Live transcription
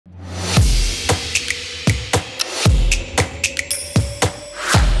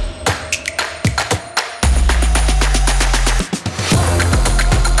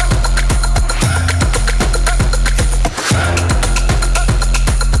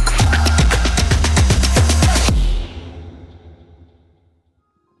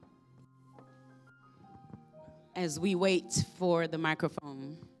as we wait for the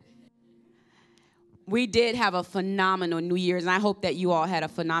microphone. We did have a phenomenal New Year's, and I hope that you all had a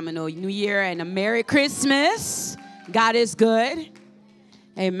phenomenal New Year and a Merry Christmas. God is good.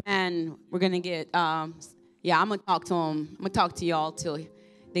 Amen. We're going to get, I'm going to talk to him. I'm going to talk to y'all till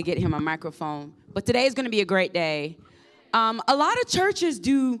they get him a microphone. But today is going to be a great day. A lot of churches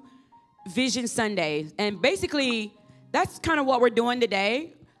do Vision Sunday, and basically that's kind of what we're doing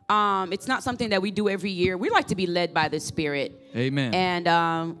today. It's not something that we do every year. We like to be led by the Spirit. Amen.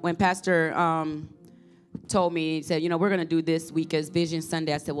 And when Pastor told me, he said, we're going to do this week as Vision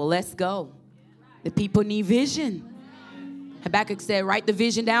Sunday, I said, well, let's go. The people need vision. Habakkuk said, write the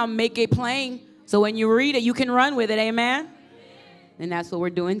vision down, make it plain, so when you read it, you can run with it. Amen? And that's what we're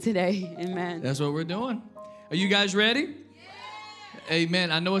doing today. Amen. That's what we're doing. Are you guys ready? Yeah.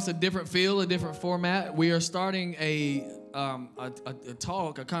 Amen. I know it's a different feel, a different format. We are starting a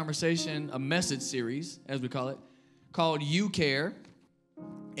talk, a conversation, a message series, as we call it, called You Care.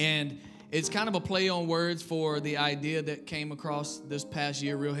 And it's kind of a play on words for the idea that came across this past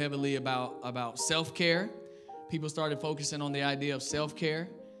year real heavily about self-care. People started focusing on the idea of self-care.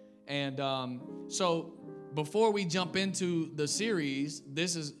 And so before we jump into the series,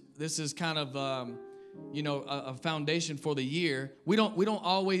 this is kind of a foundation for the year. We don't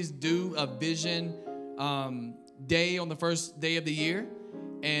always do a vision day on the first day of the year,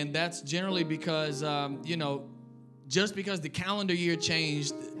 and that's generally because just because the calendar year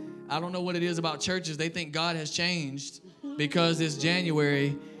changed. I don't know what it is about churches. They think God has changed because it's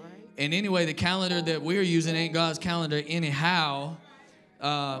January. And anyway, the calendar that we're using ain't God's calendar anyhow.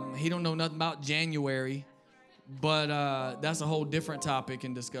 He don't know nothing about January, but that's a whole different topic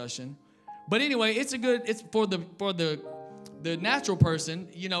and discussion. But anyway, it's for the natural person,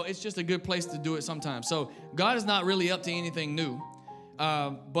 it's just a good place to do it sometimes. So God is not really up to anything new,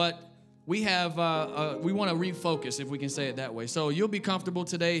 but we want to refocus, if we can say it that way. So you'll be comfortable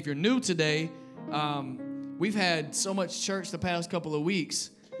today. If you're new today, we've had so much church the past couple of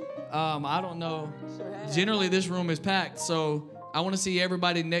weeks. I don't know. Generally, this room is packed, so I want to see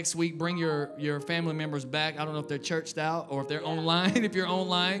everybody next week. Bring your family members back. I don't know if they're churched out or if they're online. If you're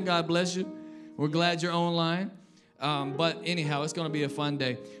online, God bless you. We're glad you're online. But anyhow, it's going to be a fun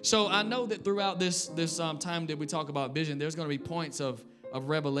day. So I know that throughout this time that we talk about vision, there's going to be points of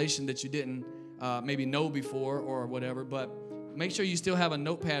revelation that you didn't maybe know before or whatever. But make sure you still have a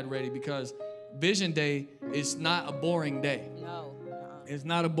notepad ready, because Vision Day is not a boring day. No. It's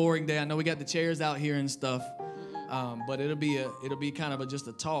not a boring day. I know we got the chairs out here and stuff, but it'll be kind of just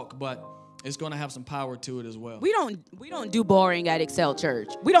a talk, but it's going to have some power to it as well. We don't do boring at Excel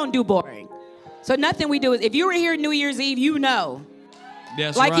Church. We don't do boring. So nothing we do is, if you were here New Year's Eve,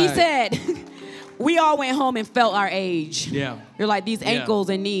 That's like right. he said, we all went home and felt our age. Yeah. You're like, these ankles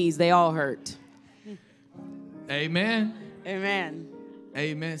and knees, they all hurt. Amen. Amen.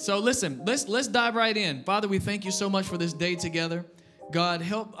 Amen. So listen, let's dive right in. Father, we thank you so much for this day together. God,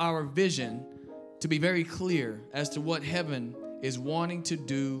 help our vision to be very clear as to what heaven is wanting to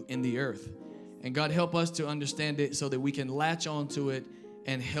do in the earth. And God, help us to understand it so that we can latch onto it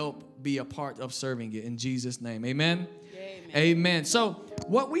and help be a part of serving it. In Jesus' name, amen? Amen. Amen. So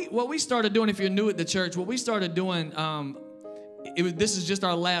what we started doing, if you're new at the church, what we started doing, this is just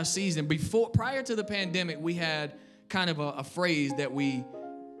our last season. Prior to the pandemic, we had kind of a phrase that we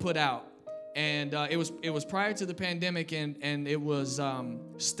put out. And it was prior to the pandemic, and it was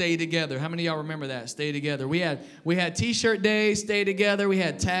stay together. How many of y'all remember that? Stay together. We had T-shirt day, stay together. We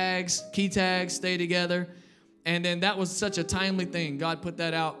had tags, key tags, stay together. And then that was such a timely thing. God put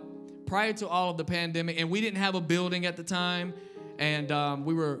that out prior to all of the pandemic, and we didn't have a building at the time, and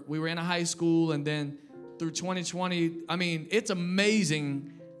we were in a high school, and then through 2020, I mean, it's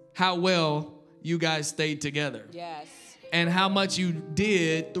amazing how well you guys stayed together. Yes. And how much you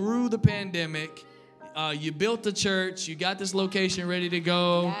did through the pandemic. You built the church. You got this location ready to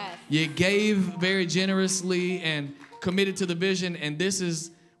go. Yes. You gave very generously and committed to the vision. And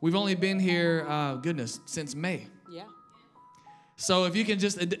we've only been here, since May. Yeah. So if you can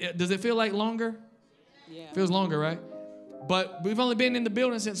does it feel like longer? Yeah. Feels longer, right? But we've only been in the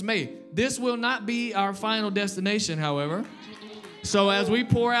building since May. This will not be our final destination, however. So as we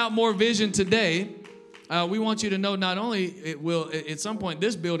pour out more vision today, we want you to know not only it will, at some point,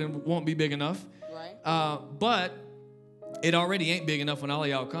 this building won't be big enough, right? But it already ain't big enough when all of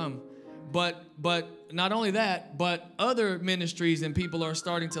y'all come. But not only that, but other ministries and people are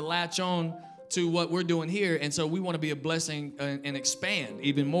starting to latch on to what we're doing here. And so we want to be a blessing and expand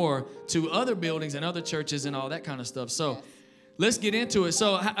even more to other buildings and other churches and all that kind of stuff. So yes. Let's get into it.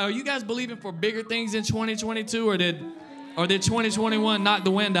 So are you guys believing for bigger things in 2022, or did 2021 knock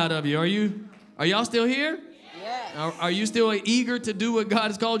the wind out of you? Are y'all still here? Yes. Are you still eager to do what God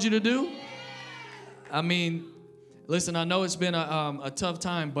has called you to do? I mean, listen, I know it's been a tough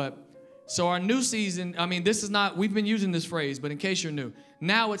time, but so our new season, I mean, this is not, we've been using this phrase, but in case you're new,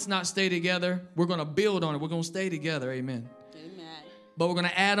 now it's not stay together. We're going to build on it. We're going to stay together. Amen. Amen. But we're going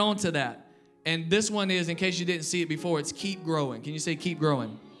to add on to that. And this one is, in case you didn't see it before, it's keep growing. Can you say keep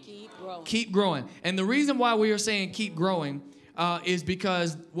growing? Keep growing. Keep growing. And the reason why we are saying keep growing is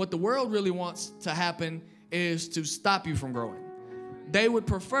because what the world really wants to happen is to stop you from growing. They would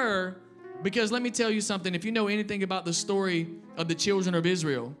prefer, because let me tell you something, if you know anything about the story of the children of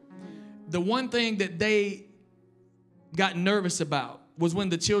Israel, the one thing that they got nervous about was when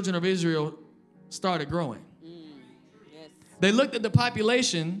the children of Israel started growing. Yes. They looked at the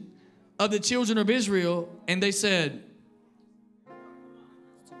population of the children of Israel and they said,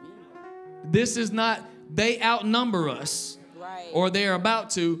 this is not, they outnumber us, Right. or they're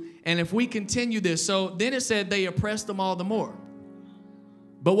about to, and if we continue this. So then it said they oppressed them all the more.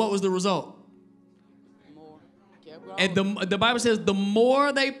 But what was the result? More. Kept growing. And the Bible says the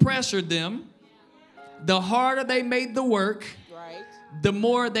more they pressured them, the harder they made the work, Right. the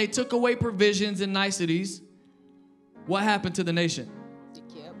more they took away provisions and niceties. What happened to the nation? It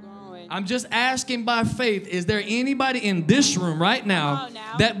kept growing. I'm just asking by faith, is there anybody in this room right now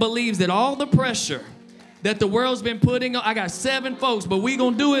that believes that all the pressure that the world's been putting on, I got 7 folks, but we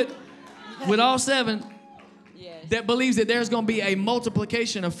gonna do it with all 7, Yes. that believes that there's gonna be a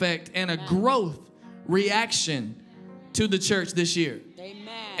multiplication effect and a growth reaction to the church this year. Amen.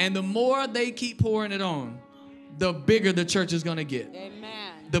 And the more they keep pouring it on, the bigger the church is gonna get.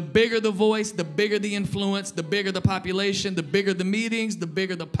 Amen. The bigger the voice, the bigger the influence, the bigger the population, the bigger the meetings, the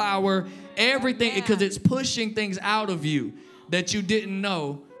bigger the power, everything, because it's pushing things out of you that you didn't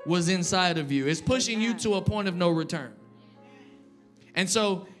know was inside of you. It's pushing you to a point of no return. And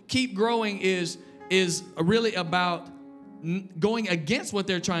so keep growing is really about going against what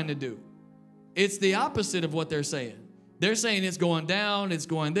they're trying to do. It's the opposite of what they're saying. They're saying it's going down, it's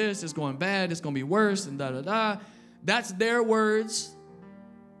going this, it's going bad, it's going to be worse, and da-da-da. That's their words,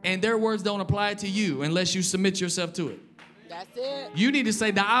 and their words don't apply to you unless you submit yourself to it. That's it. You need to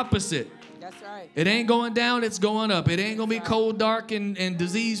say the opposite. That's right. It ain't going down, it's going up. It ain't going to be cold, dark, and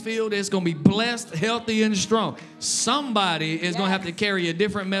disease-filled. It's going to be blessed, healthy, and strong. Somebody is going to have to carry a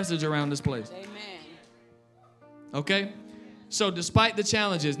different message around this place. Amen. Okay? So despite the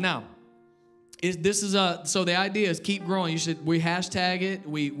challenges, now, so the idea is keep growing. We hashtag it.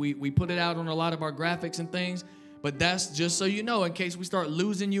 We put it out on a lot of our graphics and things. But that's just so you know, in case we start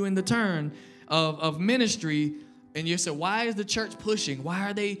losing you in the turn of ministry. And you say, why is the church pushing? Why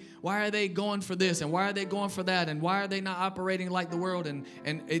are they going for this? And why are they going for that? And why are they not operating like the world? And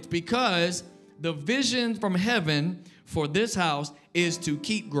it's because the vision from heaven for this house is to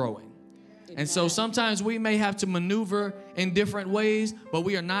keep growing. And so sometimes we may have to maneuver in different ways, but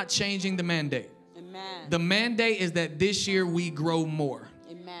we are not changing the mandate. Amen. The mandate is that this year we grow more.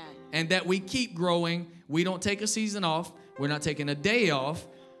 Amen. And that we keep growing. We don't take a season off. We're not taking a day off.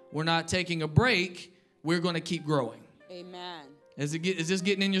 We're not taking a break. We're going to keep growing. Amen. Is this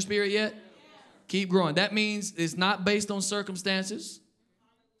getting in your spirit yet? Keep growing. That means it's not based on circumstances.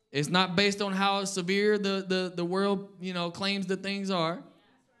 It's not based on how severe the world, claims that things are.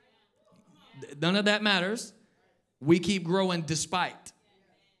 None of that matters. We keep growing despite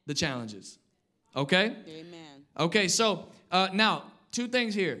the challenges. Okay? Amen. Okay, so now, 2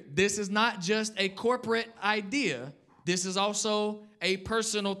 things here. This is not just a corporate idea. This is also a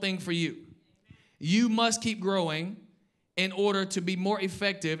personal thing for you. You must keep growing in order to be more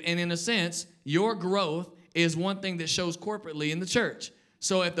effective. And in a sense, your growth is one thing that shows corporately in the church.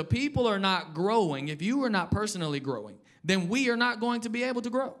 So if the people are not growing, if you are not personally growing, then we are not going to be able to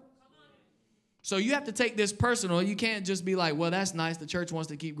grow. So you have to take this personal. You can't just be like, well, that's nice. The church wants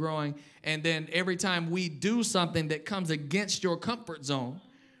to keep growing. And then every time we do something that comes against your comfort zone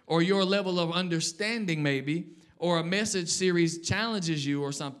or your level of understanding maybe, or a message series challenges you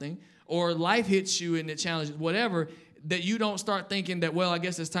or something, or life hits you and it challenges, whatever, that you don't start thinking that, well, I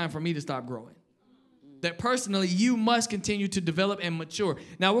guess it's time for me to stop growing. That personally, you must continue to develop and mature.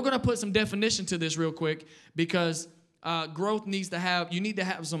 Now, we're going to put some definition to this real quick because growth needs to have, you need to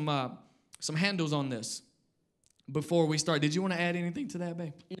have some handles on this before we start. Did you want to add anything to that,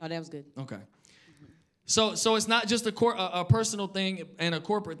 babe? No, that was good. Okay. So it's not just a personal thing and a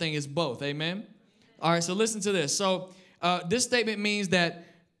corporate thing. It's both. Amen? All right, so listen to this. So this statement means that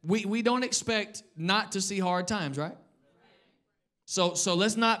we don't expect not to see hard times, right? So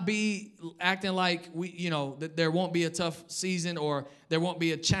let's not be acting like that there won't be a tough season or there won't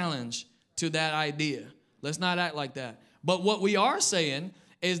be a challenge to that idea. Let's not act like that. But what we are saying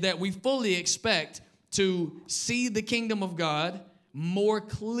is that we fully expect to see the kingdom of God more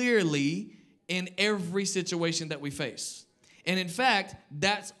clearly in every situation that we face. And in fact,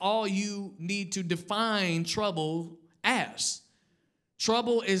 that's all you need to define trouble as.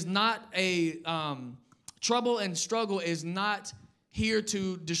 Trouble is not trouble and struggle is not here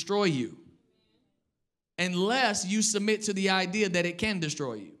to destroy you, unless you submit to the idea that it can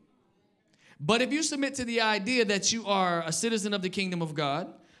destroy you. But if you submit to the idea that you are a citizen of the kingdom of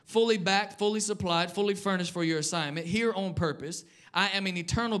God, fully backed, fully supplied, fully furnished for your assignment, here on purpose, I am an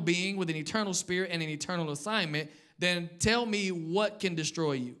eternal being with an eternal spirit and an eternal assignment, then tell me what can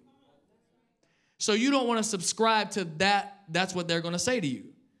destroy you. So you don't want to subscribe to that. That's what they're going to say to you.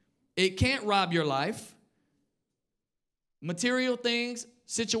 It can't rob your life. Material things,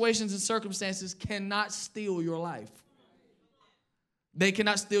 situations, and circumstances cannot steal your life. They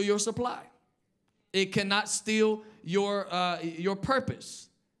cannot steal your supply. It cannot steal your purpose,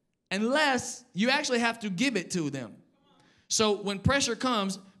 unless you actually have to give it to them. So when pressure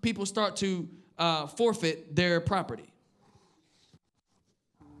comes, people start to forfeit their property.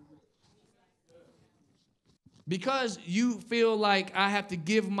 Because you feel like I have to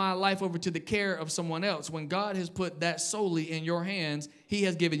give my life over to the care of someone else, when God has put that solely in your hands, he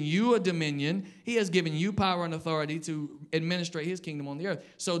has given you a dominion. He has given you power and authority to administrate his kingdom on the earth.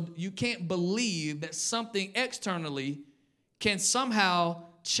 So you can't believe that something externally can somehow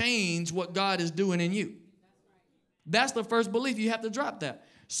change what God is doing in you. That's the first belief. You have to drop that.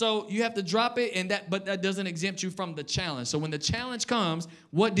 So you have to drop it, but that doesn't exempt you from the challenge. So when the challenge comes,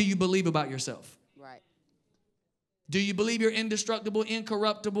 what do you believe about yourself? Right. Do you believe you're indestructible,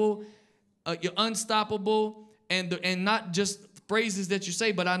 incorruptible, you're unstoppable, and not just phrases that you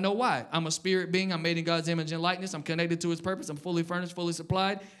say, but I know why. I'm a spirit being. I'm made in God's image and likeness. I'm connected to his purpose. I'm fully furnished, fully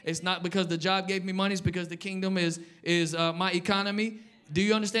supplied. It's not because the job gave me money. It's because the kingdom is my economy. Do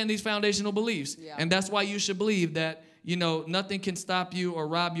you understand these foundational beliefs? Yeah. And that's why you should believe that, nothing can stop you or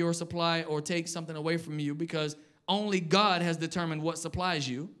rob your supply or take something away from you, because only God has determined what supplies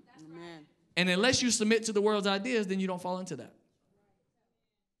you. Amen. And unless you submit to the world's ideas, then you don't fall into that.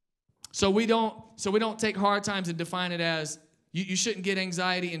 So we don't take hard times and define it as, you shouldn't get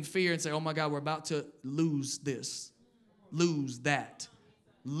anxiety and fear and say, oh my God, we're about to lose this, lose that,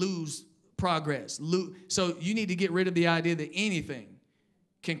 lose progress. So you need to get rid of the idea that anything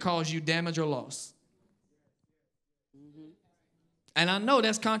can cause you damage or loss. And I know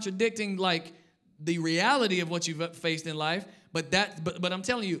that's contradicting like the reality of what you've faced in life, but I'm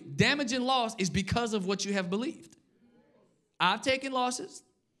telling you, damage and loss is because of what you have believed. I've taken losses.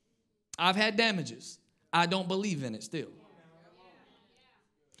 I've had damages. I don't believe in it still.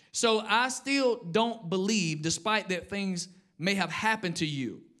 So I still don't believe, despite that things may have happened to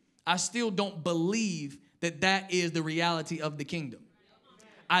you, I still don't believe that that is the reality of the kingdom.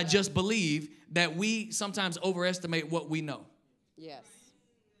 I just believe that we sometimes overestimate what we know. Yes.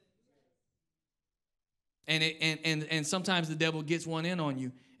 And sometimes the devil gets one in on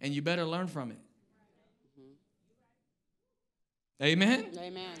you, and you better learn from it. Mm-hmm. Amen?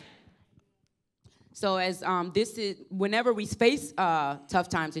 Amen. So as this is, whenever we face tough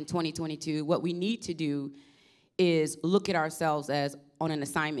times in 2022, what we need to do is look at ourselves as on an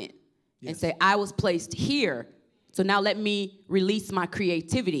assignment. Yes. And say, I was placed here, so now let me release my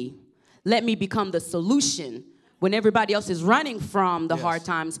creativity. Let me become the solution. When everybody else is running from the hard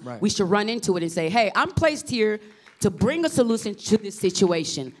times, right, we should run into it and say, hey, I'm placed here to bring a solution to this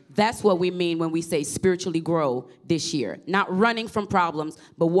situation. That's what we mean when we say spiritually grow this year. Not running from problems,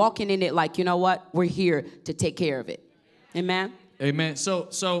 but walking in it like, you know what? We're here to take care of it. Amen? Amen.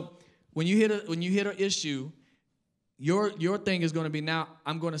 So when you hit an issue, your thing is going to be, now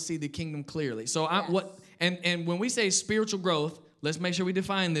I'm going to see the kingdom clearly. So and when we say spiritual growth, let's make sure we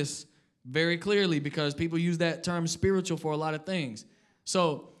define this very clearly, because people use that term spiritual for a lot of things.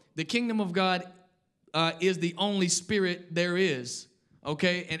 So the kingdom of God is the only spirit there is,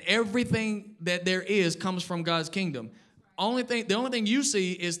 okay? And everything that there is comes from God's kingdom. The only thing you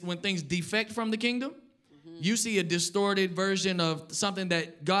see is when things defect from the kingdom, you see a distorted version of something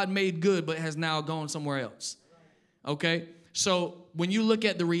that God made good but has now gone somewhere else, okay? So when you look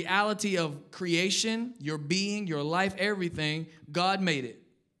at the reality of creation, your being, your life, everything, God made it.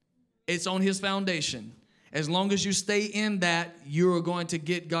 It's on his foundation. As long as you stay in that, you're going to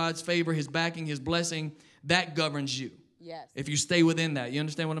get God's favor, his backing, his blessing. That governs you. Yes. If you stay within that. You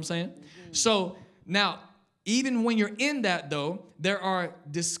understand what I'm saying? Mm-hmm. So now, even when you're in that, though, there are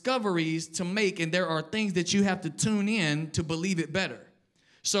discoveries to make, and there are things that you have to tune in to believe it better.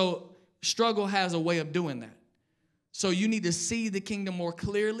 So struggle has a way of doing that. So you need to see the kingdom more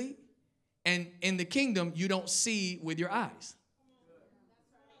clearly. And in the kingdom, you don't see with your eyes.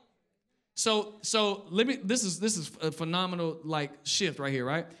 So let me. This is a phenomenal like shift right here,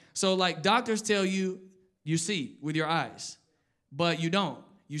 right? So like doctors tell you see with your eyes, but you don't.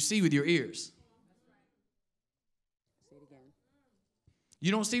 You see with your ears. Say it again.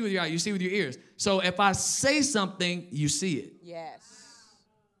 You don't see with your eyes. You see with your ears. So if I say something, you see it. Yes.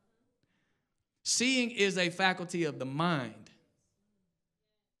 Seeing is a faculty of the mind.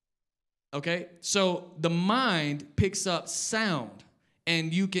 Okay? So the mind picks up sound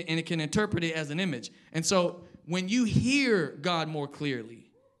and it can interpret it as an image. And so when you hear God more clearly,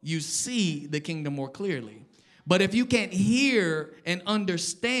 you see the kingdom more clearly. But if you can't hear and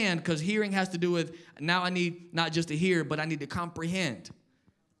understand, because hearing has to do with, now I need not just to hear, but I need to comprehend.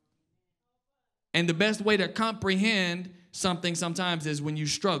 And the best way to comprehend something sometimes is when you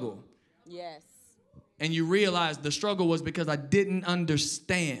struggle. Yes. And you realize the struggle was because I didn't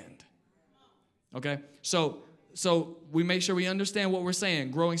understand. Okay? So we make sure we understand what we're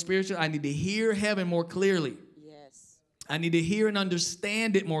saying. Growing spiritually, I need to hear heaven more clearly. Yes. I need to hear and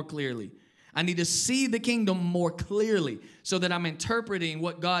understand it more clearly. I need to see the kingdom more clearly so that I'm interpreting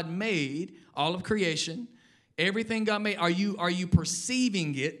what God made, all of creation, everything God made. Are you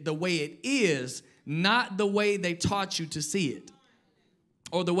perceiving it the way it is, not the way they taught you to see it,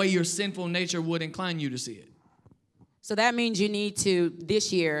 or the way your sinful nature would incline you to see it? So that means you need to,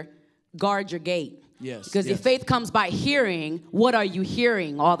 this year, guard your gate. Yes. Because if faith comes by hearing, what are you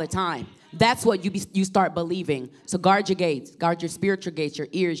hearing all the time? That's what you start believing. So guard your gates. Guard your spiritual gates, your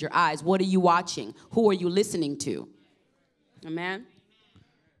ears, your eyes. What are you watching? Who are you listening to? Amen?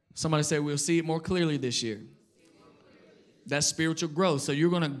 Somebody say we'll see it more clearly this year. That's spiritual growth. So you're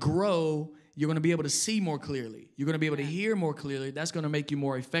going to grow. You're going to be able to see more clearly. You're going to be able to hear more clearly. That's going to make you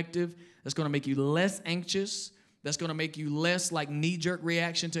more effective. That's going to make you less anxious. That's going to make you less like knee-jerk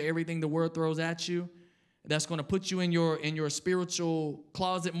reaction to everything the world throws at you. That's going to put you in your spiritual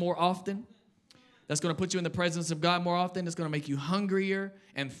closet more often. That's going to put you in the presence of God more often. It's going to make you hungrier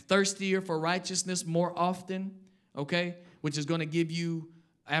and thirstier for righteousness more often, okay? Which is going to give you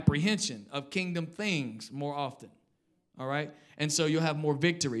apprehension of kingdom things more often, all right? And so you'll have more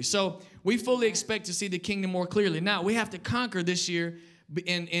victory. So we fully expect to see the kingdom more clearly. Now, we have to conquer this year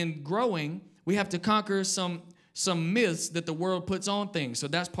in growing. We have to conquer some myths that the world puts on things. So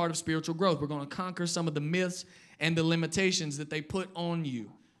that's part of spiritual growth. We're going to conquer some of the myths and the limitations that they put on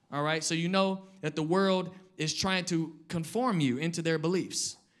you. All right? So you know that the world is trying to conform you into their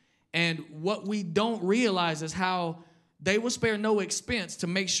beliefs. And what we don't realize is how they will spare no expense to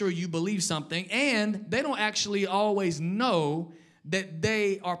make sure you believe something, and they don't actually always know that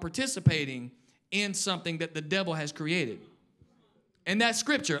they are participating in something that the devil has created. And that's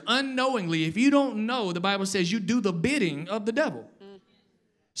scripture. Unknowingly, if you don't know, the Bible says you do the bidding of the devil.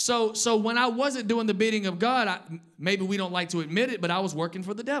 So when I wasn't doing the bidding of God, maybe we don't like to admit it, but I was working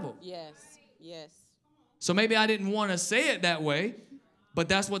for the devil. Yes, yes. So maybe I didn't want to say it that way, but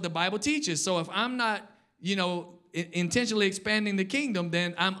that's what the Bible teaches. So if I'm not, intentionally expanding the kingdom,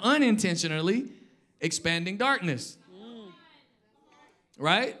 then I'm unintentionally expanding darkness.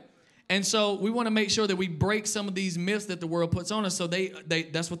 Right? And so we want to make sure that we break some of these myths that the world puts on us. So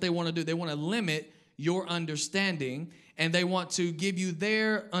that's what they want to do. They want to limit your understanding, and they want to give you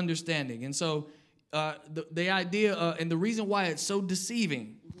their understanding. And so the idea and the reason why it's so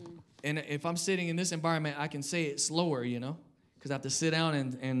deceiving, and if I'm sitting in this environment, I can say it slower, because I have to sit down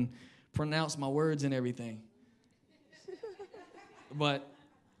and pronounce my words and everything. But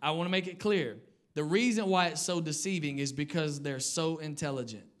I want to make it clear. The reason why it's so deceiving is because they're so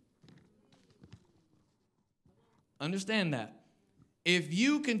intelligent. Understand that. If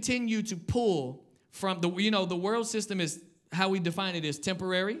you continue to pull from the world system is how we define it is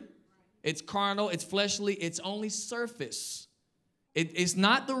temporary. It's carnal. It's fleshly. It's only surface. It's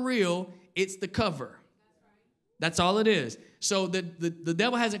not the real. It's the cover. That's all it is. So the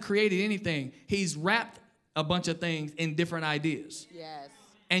devil hasn't created anything. He's wrapped a bunch of things in different ideas. Yes.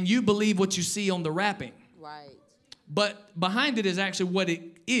 And you believe what you see on the wrapping. Right. But behind it is actually what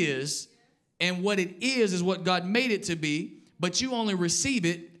it is. And what it is what God made it to be, but you only receive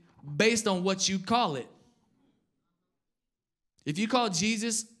it based on what you call it. If you call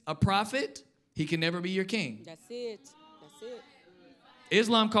Jesus a prophet, he can never be your king. That's it. That's it.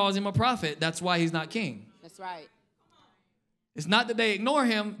 Islam calls him a prophet. That's why he's not king. That's right. It's not that they ignore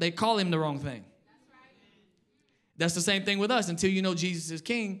him. They call him the wrong thing. That's the same thing with us. Until you know Jesus is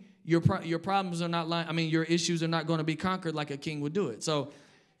king, your problems are not your issues are not going to be conquered like a king would do it. So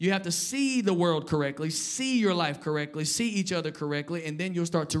you have to see the world correctly, see your life correctly, see each other correctly, and then you'll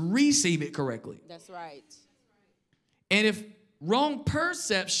start to receive it correctly. That's right. And if wrong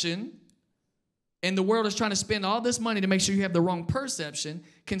perception and the world is trying to spend all this money to make sure you have the wrong perception,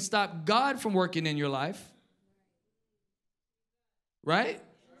 can stop God from working in your life. Right?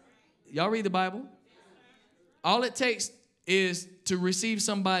 Y'all read the Bible? All it takes is to receive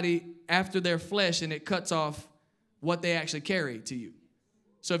somebody after their flesh, and it cuts off what they actually carry to you.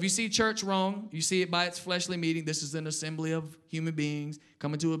 So if you see church wrong, you see it by its fleshly meeting. This is an assembly of human beings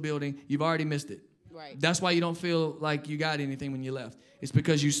coming to a building. You've already missed it. Right. That's why you don't feel like you got anything when you left. It's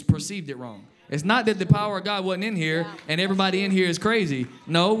because you perceived it wrong. It's not that the power of God wasn't in here and everybody in here is crazy.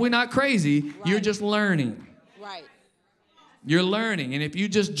 No, we're not crazy. Right. You're just learning. Right. You're learning. And if you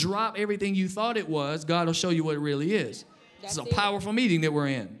just drop everything you thought it was, God will show you what it really is. It's a powerful meeting that we're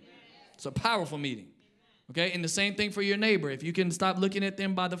in. It's a powerful meeting. Okay? And the same thing for your neighbor. If you can stop looking at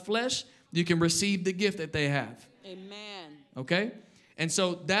them by the flesh, you can receive the gift that they have. Amen. Okay? And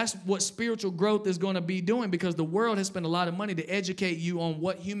so that's what spiritual growth is going to be doing, because the world has spent a lot of money to educate you on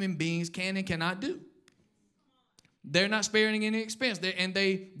what human beings can and cannot do. They're not sparing any expense, and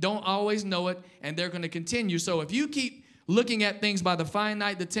they don't always know it, and they're going to continue. So if you keep looking at things by the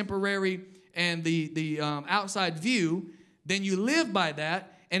finite, the temporary, and the outside view, then you live by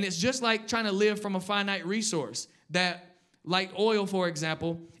that, and it's just like trying to live from a finite resource. That, like oil, for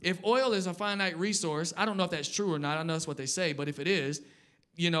example, if oil is a finite resource, I don't know if that's true or not. I know that's what they say, but if it is,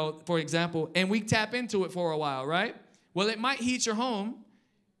 you know, for example, and we tap into it for a while, right? Well, it might heat your home,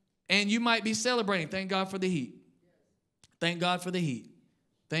 and you might be celebrating. Thank God for the heat. Thank God for the heat.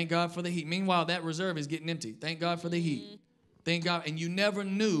 Thank God for the heat. Meanwhile, that reserve is getting empty. Thank God for the heat. Thank God. And you never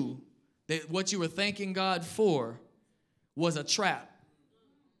knew that what you were thanking God for was a trap.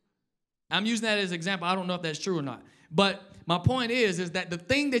 I'm using that as an example. I don't know if that's true or not. But my point is that the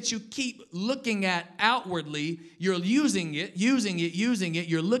thing that you keep looking at outwardly, you're using it.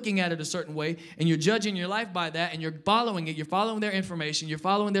 You're looking at it a certain way, and you're judging your life by that, and you're following it. You're following their information. You're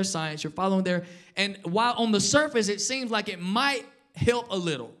following their science. You're following their... And while on the surface, it seems like it might help a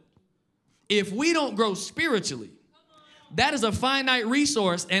little. If we don't grow spiritually, that is a finite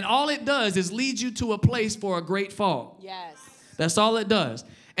resource, and all it does is lead you to a place for a great fall. Yes. That's all it does.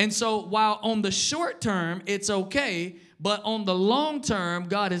 And so while on the short term, it's okay, but on the long term,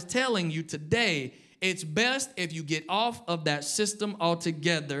 God is telling you today, it's best if you get off of that system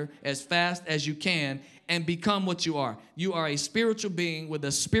altogether as fast as you can and become what you are. You are a spiritual being with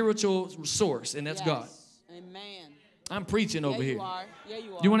a spiritual source, and that's God. Amen. I'm preaching over here. Yeah,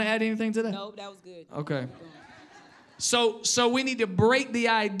 you are. You want to add anything to that? No, that was good. Okay. So we need to break the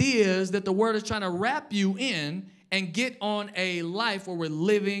ideas that the word is trying to wrap you in and get on a life where we're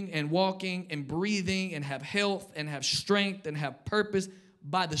living and walking and breathing and have health and have strength and have purpose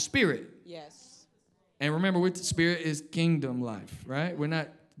by the Spirit. Yes. And remember, the Spirit is kingdom life, right? We're not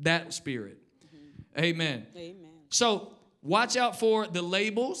that Spirit. Mm-hmm. Amen. Amen. So watch out for the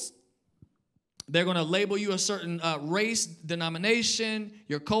labels. They're going to label you a certain race, denomination,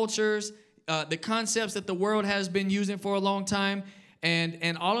 your cultures, the concepts that the world has been using for a long time.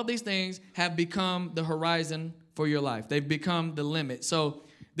 And all of these things have become the horizon for your life. They've become the limit. So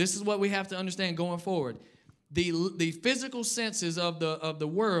this is what we have to understand going forward. The physical senses of the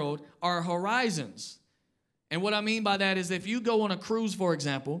world are horizons. And what I mean by that is if you go on a cruise, for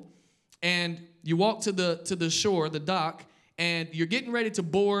example, and you walk to the shore, the dock, and you're getting ready to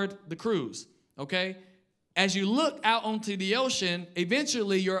board the cruise, okay? As you look out onto the ocean,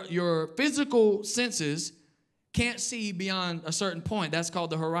 eventually your physical senses can't see beyond a certain point. That's called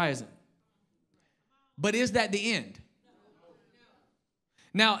the horizon. But is that the end?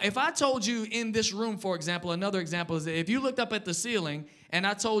 Now, if I told you in this room, for example, another example is that if you looked up at the ceiling and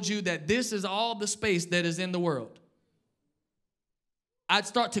I told you that this is all the space that is in the world, I'd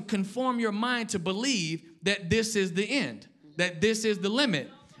start to conform your mind to believe that this is the end, that this is the limit.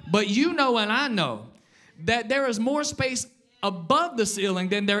 But you know and I know that there is more space above the ceiling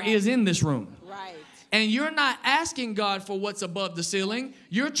than there is in this room. Right. And you're not asking God for what's above the ceiling.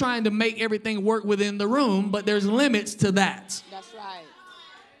 You're trying to make everything work within the room, but there's limits to that. That's right.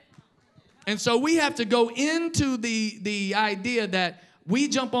 And so we have to go into the idea that we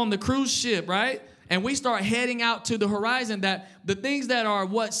jump on the cruise ship, right? And we start heading out to the horizon, that the things that are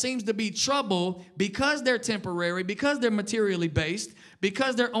what seems to be trouble, because they're temporary, because they're materially based,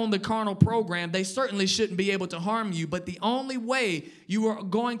 because they're on the carnal program, they certainly shouldn't be able to harm you. But the only way you are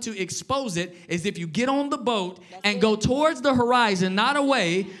going to expose it is if you get on the boat and go towards the horizon, not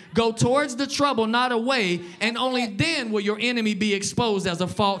away, go towards the trouble, not away, and only then will your enemy be exposed as a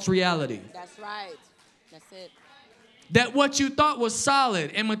false reality. That's right. That's it. That what you thought was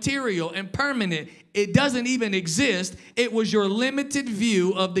solid and material and permanent, it doesn't even exist. It was your limited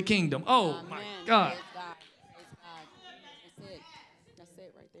view of the kingdom. Oh, my God.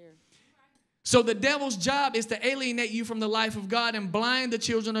 So the devil's job is to alienate you from the life of God and blind the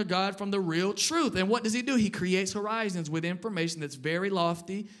children of God from the real truth. And what does he do? He creates horizons with information that's very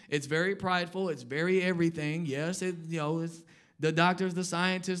lofty. It's very prideful. It's very everything. Yes, it's the doctors, the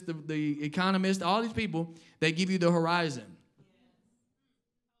scientists, the economists, all these people, they give you the horizon.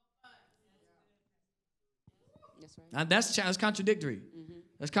 That's right. Now that's contradictory. Mm-hmm.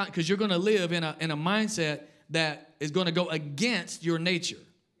 That's because you're going to live in a mindset that is going to go against your nature.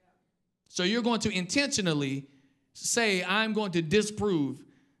 So you're going to intentionally say, I'm going to disprove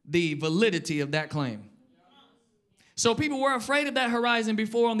the validity of that claim. So people were afraid of that horizon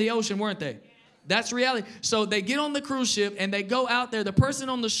before on the ocean, weren't they? That's reality. So they get on the cruise ship and they go out there. The person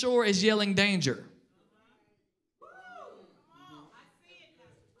on the shore is yelling danger.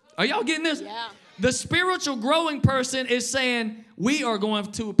 Are y'all getting this? Yeah. The spiritual growing person is saying, we are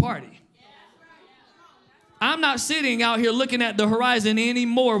going to a party. I'm not sitting out here looking at the horizon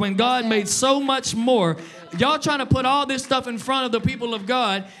anymore when God made so much more. Y'all trying to put all this stuff in front of the people of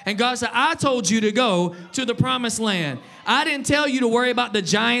God. And God said, I told you to go to the promised land. I didn't tell you to worry about the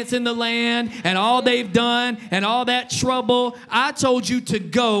giants in the land and all they've done and all that trouble. I told you to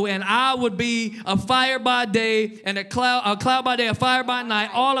go, and I would be a fire by day and a cloud by day, a fire by night,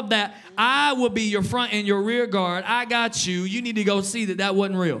 all of that. I will be your front and your rear guard. I got you. You need to go see that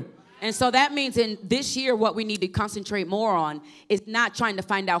wasn't real. And so that means in this year, what we need to concentrate more on is not trying to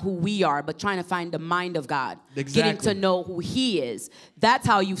find out who we are, but trying to find the mind of God. Exactly. Getting to know who he is. That's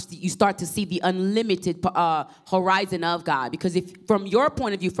how you start to see the unlimited horizon of God. Because if from your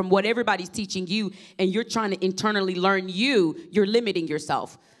point of view, from what everybody's teaching you, and you're trying to internally learn you're limiting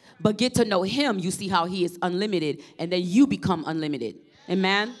yourself. But get to know him, you see how he is unlimited, and then you become unlimited.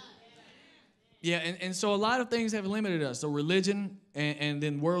 Amen? Yeah, and so a lot of things have limited us. So religion and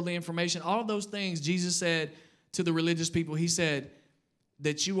then worldly information, all of those things, Jesus said to the religious people, he said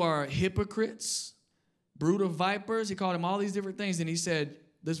that you are hypocrites, brood of vipers. He called them all these different things. And he said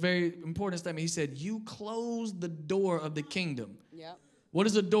this very important statement. He said, you close the door of the kingdom. Yep. What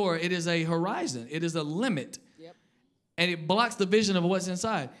is a door? It is a horizon. It is a limit. Yep. And it blocks the vision of what's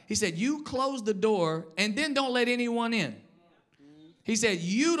inside. He said, you close the door and then don't let anyone in. He said,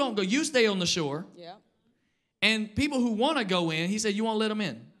 you don't go, you stay on the shore. Yeah. And people who want to go in, he said, you won't let them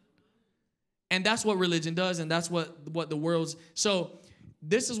in. And that's what religion does, and that's what the world's. So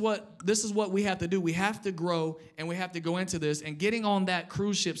this is what we have to do. We have to grow, and we have to go into this. And getting on that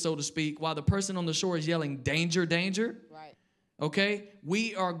cruise ship, so to speak, while the person on the shore is yelling, danger, danger. Right. Okay?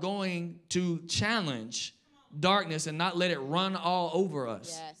 We are going to challenge darkness and not let it run all over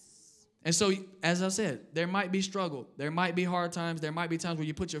us. Yes. And so, as I said, there might be struggle. There might be hard times. There might be times where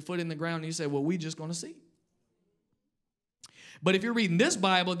you put your foot in the ground and you say, well, we're just going to see. But if you're reading this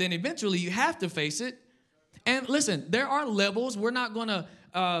Bible, then eventually you have to face it. And listen, there are levels. We're not going to,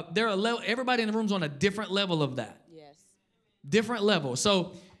 everybody in the room's on a different level of that. Yes. Different level.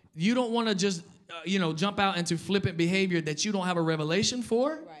 So you don't want to just, jump out into flippant behavior that you don't have a revelation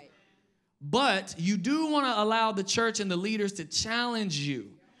for. Right. But you do want to allow the church and the leaders to challenge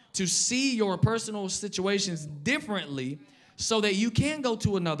you to see your personal situations differently so that you can go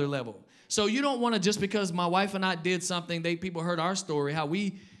to another level. So you don't want to, just because my wife and I did something, people heard our story, how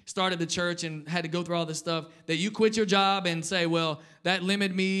we started the church and had to go through all this stuff, that you quit your job and say, well, that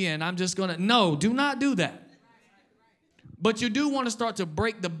limited me and I'm just going to. No, do not do that. But you do want to start to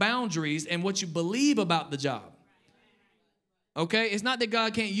break the boundaries and what you believe about the job. Okay? It's not that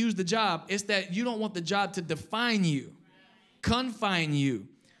God can't use the job. It's that you don't want the job to define you, confine you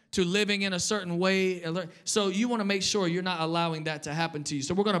to living in a certain way. So you want to make sure you're not allowing that to happen to you.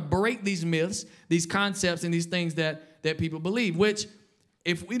 So we're going to break these myths, these concepts, and these things that people believe, which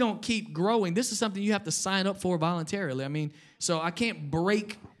if we don't keep growing, this is something you have to sign up for voluntarily. I mean, so I can't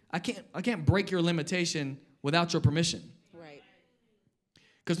break your limitation without your permission. Right.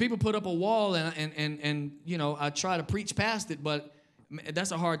 Because people put up a wall and I try to preach past it, but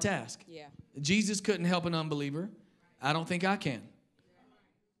that's a hard task. Yeah. Jesus couldn't help an unbeliever. I don't think I can.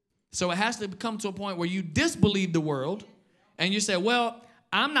 So it has to come to a point where you disbelieve the world and you say, well,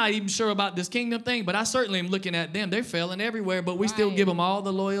 I'm not even sure about this kingdom thing, but I certainly am looking at them. They're failing everywhere, but we still give them all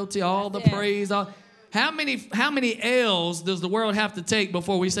the loyalty, all the praise. How many L's does the world have to take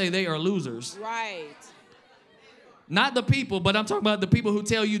before we say they are losers? Right. Not the people, but I'm talking about the people who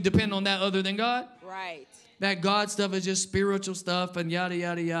tell you depend on that other than God. Right. That God stuff is just spiritual stuff and yada,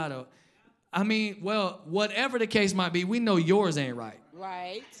 yada, yada. I mean, well, whatever the case might be, we know yours ain't right.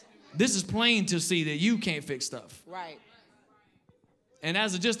 Right. This is plain to see that you can't fix stuff. Right. And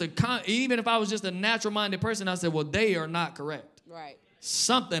as even if I was just a natural-minded person, I said, well, they are not correct. Right.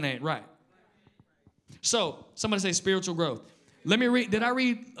 Something ain't right. So, somebody say spiritual growth. Let me read. Did I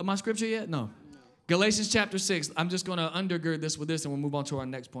read my scripture yet? No. Galatians chapter 6. I'm just going to undergird this with this, and we'll move on to our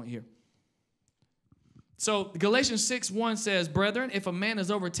next point here. So Galatians 6:1 says, brethren, if a man is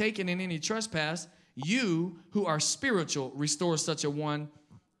overtaken in any trespass, you who are spiritual, restore such a one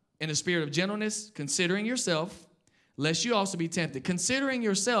in a spirit of gentleness, considering yourself, lest you also be tempted. Considering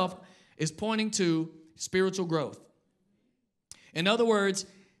yourself is pointing to spiritual growth. In other words,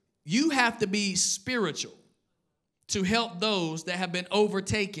 you have to be spiritual to help those that have been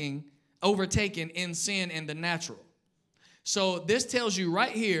overtaken in sin and the natural. So this tells you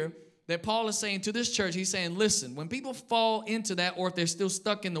right here that Paul is saying to this church, he's saying, listen, when people fall into that, or if they're still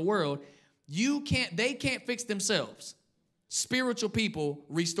stuck in the world, they can't fix themselves. Spiritual people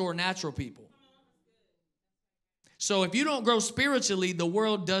restore natural people. So if you don't grow spiritually, the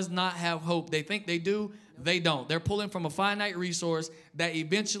world does not have hope. They think they do, they don't. They're pulling from a finite resource that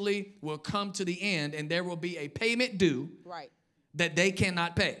eventually will come to the end, and there will be a payment due that they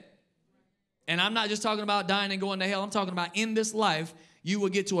cannot pay. And I'm not just talking about dying and going to hell. I'm talking about in this life, you will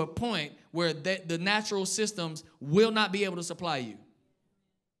get to a point where the natural systems will not be able to supply you,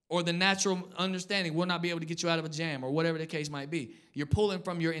 or the natural understanding will not be able to get you out of a jam, or whatever the case might be. You're pulling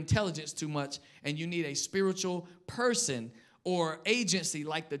from your intelligence too much, and you need a spiritual person or agency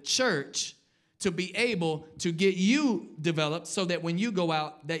like the church to be able to get you developed so that when you go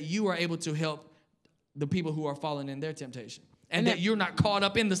out, that you are able to help the people who are falling in their temptation. And that you're not caught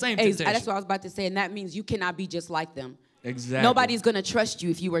up in the same temptation. That's what I was about to say, and that means you cannot be just like them. Exactly. Nobody's going to trust you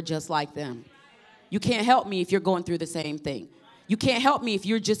if you are just like them. You can't help me if you're going through the same thing. You can't help me if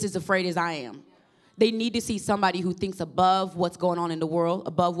you're just as afraid as I am. They need to see somebody who thinks above what's going on in the world,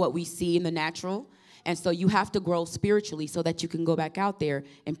 above what we see in the natural. And so you have to grow spiritually so that you can go back out there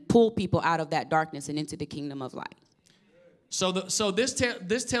and pull people out of that darkness and into the kingdom of light. So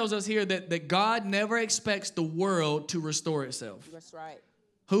this tells us here that God never expects the world to restore itself. That's right.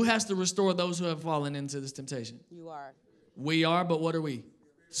 Who has to restore those who have fallen into this temptation? You are. We are, but what are we?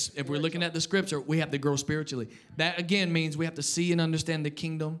 If we're looking at the scripture, we have to grow spiritually. That, again, means we have to see and understand the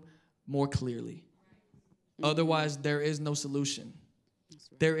kingdom more clearly. Otherwise, there is no solution.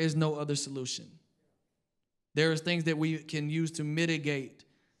 There is no other solution. There is things that we can use to mitigate,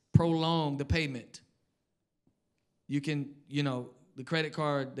 prolong the payment. You can, the credit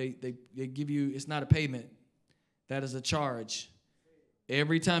card, they give you, it's not a payment. That is a charge.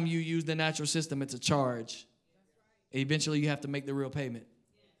 Every time you use the natural system, it's a charge. Eventually, you have to make the real payment.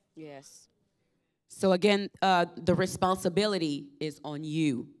 Yes. So again, the responsibility is on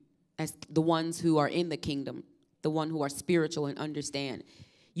you as the ones who are in the kingdom, the one who are spiritual and understand.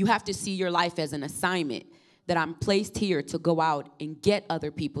 You have to see your life as an assignment that I'm placed here to go out and get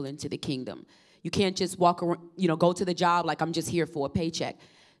other people into the kingdom. You can't just walk around, go to the job like I'm just here for a paycheck.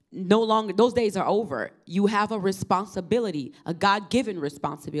 No longer, those days are over. You have a responsibility, a God-given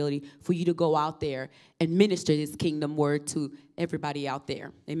responsibility for you to go out there and minister this kingdom word to everybody out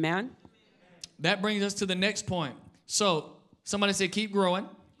there. Amen? That brings us to the next point. So somebody say, keep growing.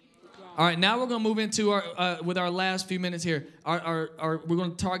 All right, now we're going to move into with our last few minutes here. We're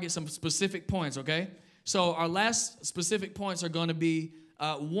going to target some specific points, okay? So our last specific points are going to be,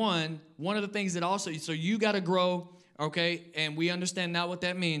 one of the things that also, so you got to grow. Okay, and we understand now what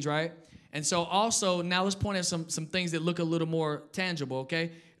that means, right? And so also, now let's point at some things that look a little more tangible,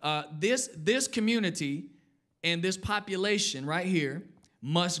 okay? This community and this population right here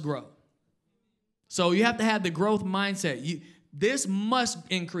must grow. So you have to have the growth mindset. This must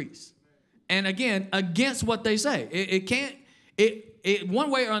increase. And again, against what they say. It can't, one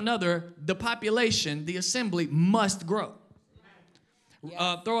way or another, the population, the assembly must grow.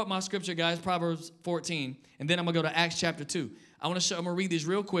 Yes. Throw up my scripture, guys, Proverbs 14, and then I'm going to go to Acts chapter 2. I'm going to read these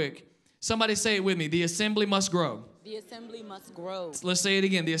real quick. Somebody say it with me. The assembly must grow. The assembly must grow. Let's say it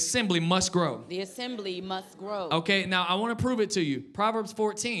again. The assembly must grow. The assembly must grow. Okay, now I want to prove it to you. Proverbs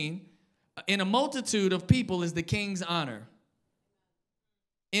 14, in a multitude of people is the king's honor.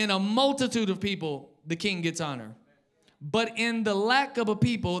 In a multitude of people, the king gets honor. But in the lack of a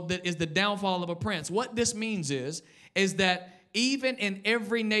people, that is the downfall of a prince. What this means is that even in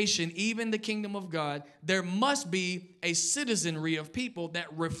every nation, even the kingdom of God, there must be a citizenry of people that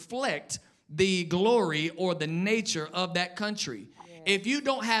reflect the glory or the nature of that country. Yeah. If you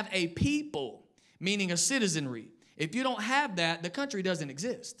don't have a people, meaning a citizenry, if you don't have that, the country doesn't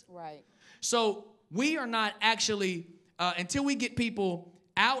exist. Right. So we are not actually, until we get people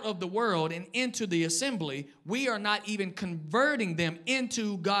out of the world and into the assembly, we are not even converting them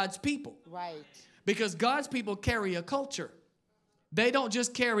into God's people. Right. Because God's people carry a culture. They don't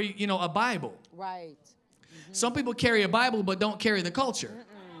just carry, a Bible. Right. Mm-hmm. Some people carry a Bible but don't carry the culture.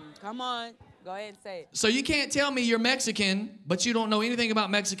 Come on. Go ahead and say it. So you can't tell me you're Mexican, but you don't know anything about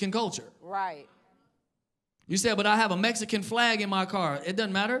Mexican culture. Right. You say, but I have a Mexican flag in my car. It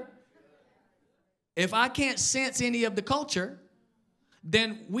doesn't matter. If I can't sense any of the culture,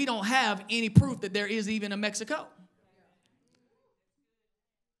 then we don't have any proof that there is even a Mexico.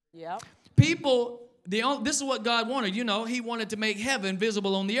 Yep. People, this is what God wanted. You know, he wanted to make heaven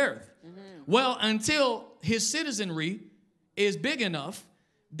visible on the earth. Mm-hmm. Well, until his citizenry is big enough,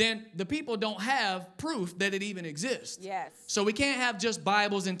 then the people don't have proof that it even exists. Yes. So we can't have just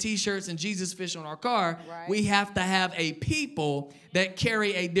Bibles and T-shirts and Jesus fish on our car. Right. We have to have a people that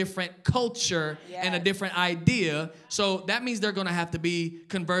carry a different culture and a different idea. So that means they're going to have to be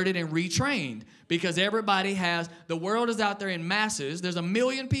converted and retrained, because everybody has, the world is out there in masses. There's 1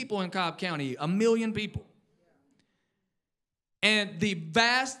 million people in Cobb County, 1 million people. And the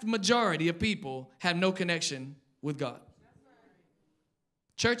vast majority of people have no connection with God.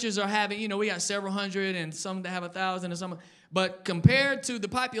 Churches are having, you know, we got several hundred and some that have 1,000 and some. But compared to the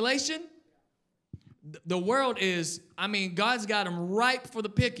population, the world is, I mean, God's got them ripe for the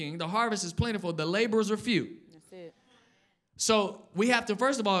picking. The harvest is plentiful. The laborers are few. That's it. So we have to,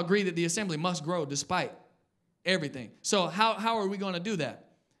 first of all, agree that the assembly must grow despite everything. So how are we going to do that?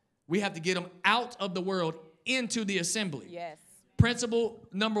 We have to get them out of the world into the assembly. Yes. Principle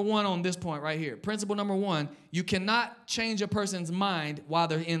number 1 on this point right here. Principle number 1, you cannot change a person's mind while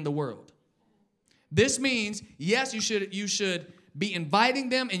they're in the world. This means, yes, you should be inviting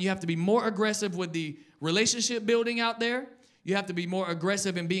them, and you have to be more aggressive with the relationship building out there. You have to be more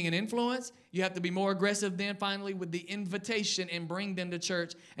aggressive in being an influence. You have to be more aggressive then finally with the invitation and bring them to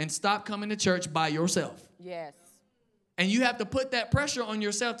church, and stop coming to church by yourself. Yes. And you have to put that pressure on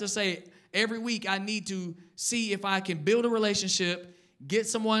yourself to say, every week I need to see if I can build a relationship, get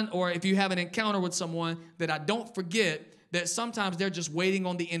someone, or if you have an encounter with someone, that I don't forget that sometimes they're just waiting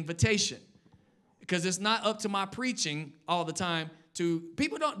on the invitation. Because it's not up to my preaching all the time to,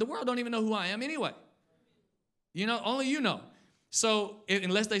 the world don't even know who I am anyway. You know, only you know. So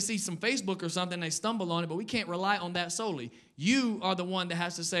unless they see some Facebook or something, they stumble on it, but we can't rely on that solely. You are the one that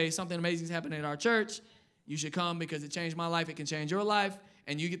has to say, something amazing is happening at our church. You should come because it changed my life. It can change your life.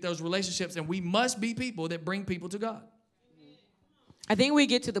 And you get those relationships, and we must be people that bring people to God. I think we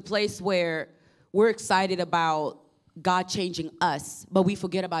get to the place where we're excited about God changing us, but we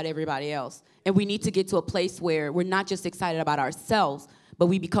forget about everybody else. And we need to get to a place where we're not just excited about ourselves, but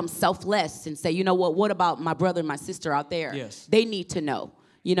we become selfless and say, you know what about my brother and my sister out there? Yes. They need to know.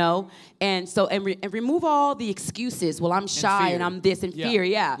 You know, and so and remove all the excuses. Well, I'm shy and I'm this and fear.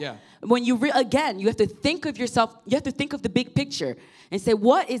 Yeah. When you again, you have to think of yourself. You have to think of the big picture and say,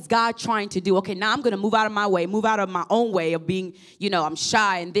 what is God trying to do? Okay, now I'm going to move out of my way, move out of my own way of being, you know, I'm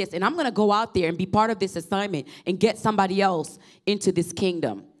shy and this, and I'm going to go out there and be part of this assignment and get somebody else into this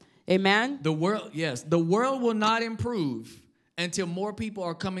kingdom. Amen. The world will not improve until more people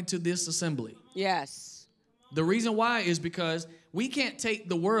are coming to this assembly. Yes. The reason why is because we can't take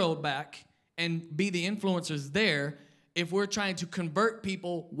the world back and be the influencers there if we're trying to convert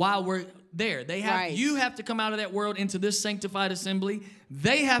people while we're there. You have to come out of that world into this sanctified assembly.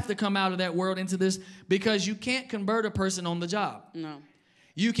 They have to come out of that world into this, because you can't convert a person on the job. No.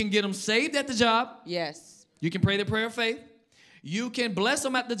 You can get them saved at the job. Yes. You can pray the prayer of faith. You can bless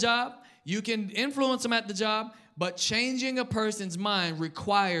them at the job. You can influence them at the job. But changing a person's mind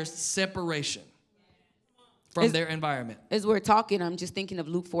requires separation from their environment. As we're talking, I'm just thinking of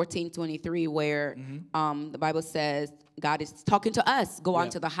Luke 14:23, where the Bible says God is talking to us. Go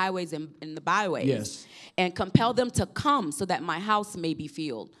onto the highways and the byways, and compel them to come so that my house may be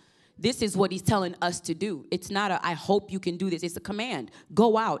filled. This is what he's telling us to do. It's not I hope you can do this. It's a command.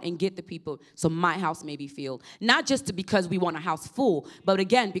 Go out and get the people so my house may be filled. Not just because we want a house full, but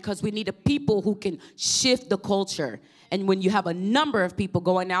again, because we need a people who can shift the culture. And when you have a number of people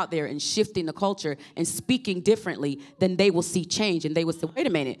going out there and shifting the culture and speaking differently, then they will see change, and they will say, wait a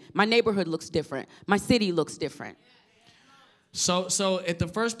minute, my neighborhood looks different. My city looks different. So at the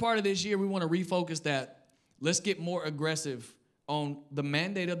first part of this year, we want to refocus that. Let's get more aggressive on the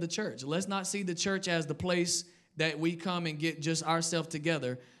mandate of the church. Let's not see the church as the place that we come and get just ourselves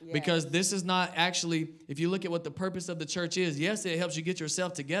together, because this is not actually, if you look at what the purpose of the church is, yes, it helps you get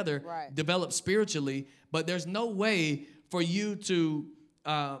yourself together, develop spiritually, but there's no way for you to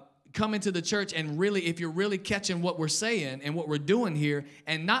come into the church and really, if you're really catching what we're saying and what we're doing here,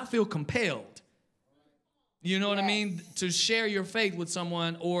 and not feel compelled, you know what I mean, to share your faith with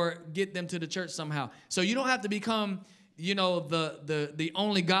someone or get them to the church somehow. So you don't have to become, you know, the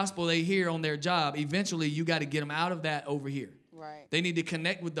only gospel they hear on their job. Eventually, you got to get them out of that over here. Right. They need to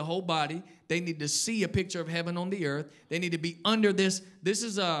connect with the whole body. They need to see a picture of heaven on the earth. They need to be under this. This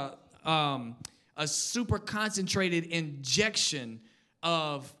is a super concentrated injection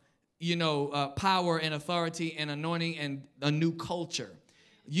of, power and authority and anointing and a new culture.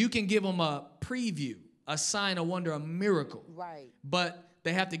 You can give them a preview, a sign, a wonder, a miracle. Right. But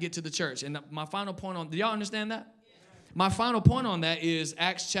they have to get to the church. And my final point on, do y'all understand that? My final point on that is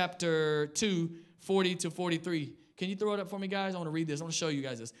Acts chapter 2, 40 to 43. Can you throw it up for me, guys? I want to read this. I want to show you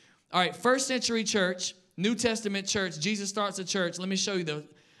guys this. All right, first century church, New Testament church. Jesus starts a church. Let me show you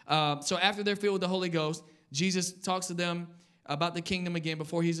so after they're filled with the Holy Ghost, Jesus talks to them about the kingdom again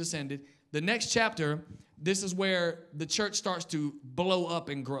before he's ascended. The next chapter, this is where the church starts to blow up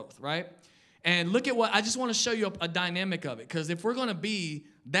in growth, right? And look at what, I just want to show you a dynamic of it, because if we're going to be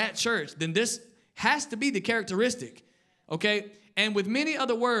that church, then this has to be the characteristic, okay? And with many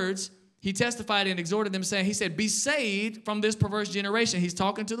other words, he testified and exhorted them, saying, he said, be saved from this perverse generation. He's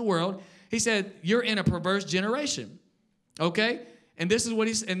talking to the world. He said, you're in a perverse generation, okay? And this is what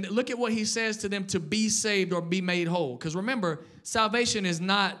and look at what he says to them, to be saved or be made whole. Because remember, salvation is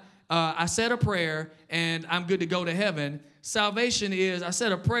not, I said a prayer and I'm good to go to heaven. Salvation is, I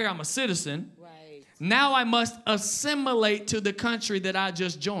said a prayer, I'm a citizen. Right. Now I must assimilate to the country that I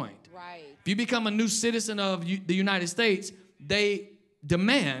just joined. Right. If you become a new citizen of the United States, they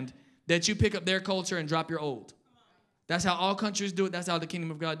demand that you pick up their culture and drop your old. That's how all countries do it. That's how the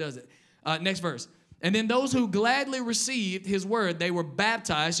kingdom of God does it. Next verse. And then those who gladly received his word, they were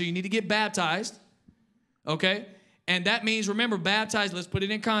baptized. So you need to get baptized. Okay? And that means, remember, baptized, let's put it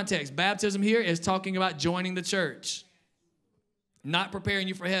in context. Baptism here is talking about joining the church, not preparing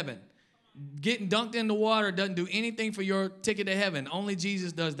you for heaven. Getting dunked in the water doesn't do anything for your ticket to heaven. Only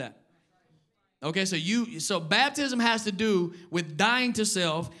Jesus does that. Okay, so baptism has to do with dying to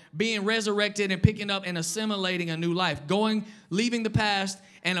self, being resurrected, and picking up and assimilating a new life, leaving the past,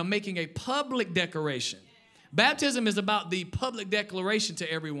 and making a public declaration. Baptism is about the public declaration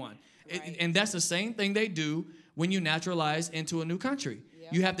to everyone. Right. And that's the same thing they do when you naturalize into a new country.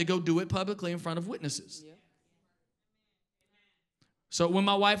 Yep. You have to go do it publicly in front of witnesses. Yep. So when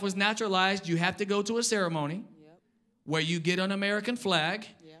my wife was naturalized, you have to go to a ceremony where you get an American flag.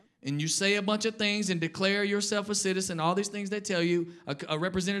 And you say a bunch of things and declare yourself a citizen, all these things they tell you. A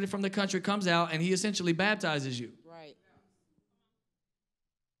representative from the country comes out and he essentially baptizes you. Right.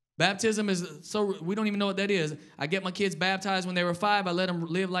 Baptism is, so we don't even know what that is. I get my kids baptized when they were 5. I let them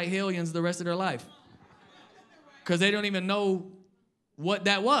live like hellions the rest of their life. Because they don't even know what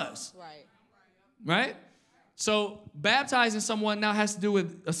that was. Right. Right? So baptizing someone now has to do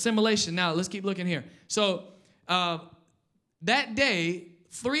with assimilation. Now, let's keep looking here. So that day,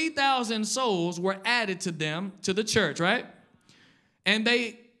 3,000 souls were added to them, to the church, right? And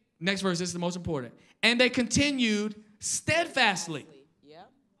next verse, this is the most important. And they continued steadfastly. Yep.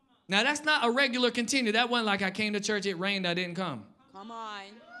 Now, that's not a regular continue. That wasn't like I came to church, it rained, I didn't come. Come on.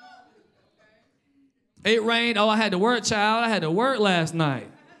 It rained, I had to work, child. I had to work last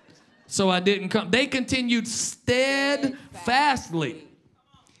night. So I didn't come. They continued steadfastly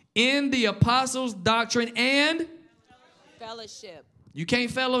in the apostles' doctrine and fellowship. You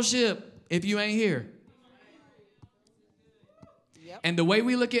can't fellowship if you ain't here. Yep. And the way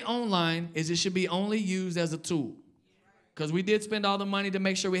we look at online is it should be only used as a tool. Because we did spend all the money to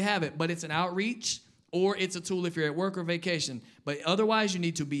make sure we have it, but it's an outreach or it's a tool if you're at work or vacation. But otherwise, you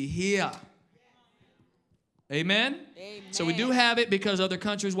need to be here. Amen? Amen. So we do have it because other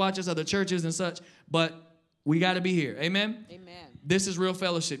countries watch us, other churches and such, but we got to be here. Amen? Amen. This is real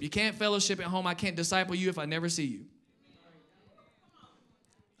fellowship. You can't fellowship at home. I can't disciple you if I never see you.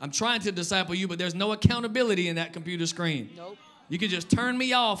 I'm trying to disciple you, but there's no accountability in that computer screen. Nope. You can just turn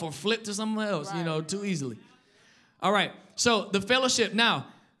me off or flip to someone else, right. Too easily. All right, so the fellowship. Now,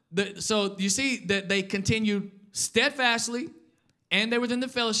 so you see that they continued steadfastly, and they were in the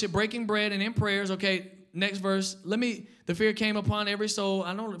fellowship, breaking bread and in prayers. Okay, next verse. The fear came upon every soul.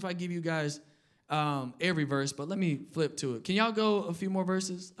 I don't know if I give you guys every verse, but let me flip to it. Can y'all go a few more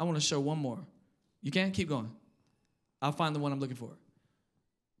verses? I want to show one more. You can? Keep going. I'll find the one I'm looking for.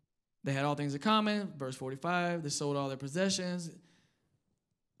 They had all things in common. Verse 45, they sold all their possessions.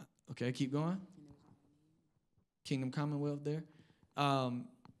 Okay, keep going. Kingdom Commonwealth there.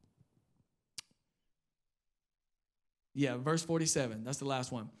 Verse 47, that's the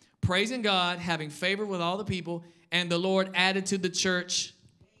last one. Praising God, having favor with all the people, and the Lord added to the church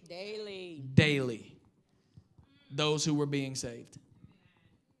daily those who were being saved.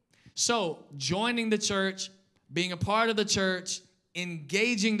 So, joining the church, being a part of the church,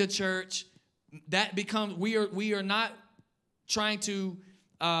 engaging the church, that becomes, we are not trying to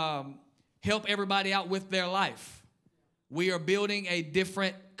help everybody out with their life. We are building a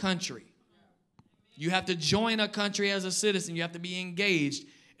different country. You have to join a country as a citizen. You have to be engaged.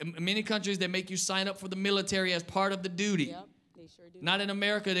 In many countries, they make you sign up for the military as part of the duty. They sure do. Not in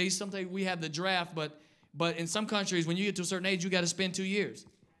America. Sometimes we have the draft, but in some countries, when you get to a certain age, you got to spend 2 years.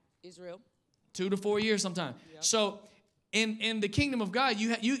 Israel. 2 to 4 years sometimes. Yep. So in the kingdom of God,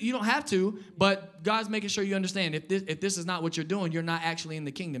 you don't have to, but God's making sure you understand if this is not what you're doing, you're not actually in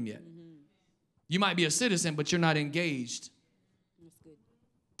the kingdom yet. Mm-hmm. You might be a citizen, but you're not engaged. That's good.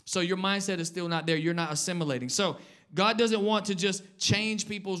 So your mindset is still not there. You're not assimilating. So God doesn't want to just change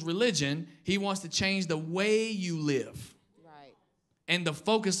people's religion. He wants to change the way you live. Right. And the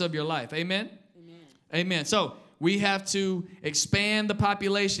focus of your life. Amen? Amen. Amen. So we have to expand the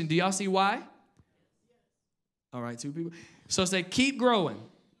population. Do y'all see why? All right, 2 people. So say, keep growing.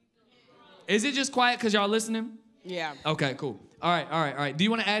 Is it just quiet because y'all listening? Yeah. Okay, cool. All right. Do you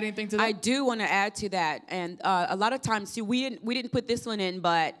want to add anything to that? I do want to add to that. And a lot of times, see, we didn't put this one in,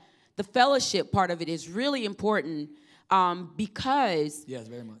 but the fellowship part of it is really important because yes,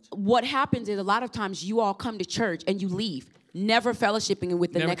 very much. What happens is a lot of times you all come to church and you leave, never fellowshipping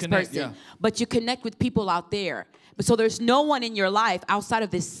with the next person. Yeah. But you connect with people out there. But so there's no one in your life outside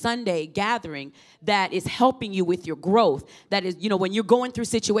of this Sunday gathering that is helping you with your growth. That is, when you're going through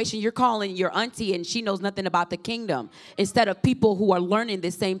situation, you're calling your auntie and she knows nothing about the kingdom instead of people who are learning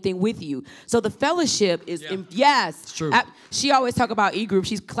the same thing with you. So the fellowship is, yes. It's true. She always talk about E-group.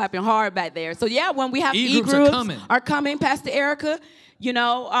 She's clapping hard back there. So yeah, when we have E-groups are coming, Pastor Erica, you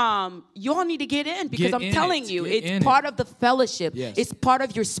all need to get in because I'm telling you, it's part of the fellowship. Yes. It's part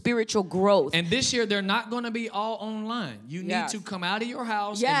of your spiritual growth. And this year, they're not going to be all online. You need to come out of your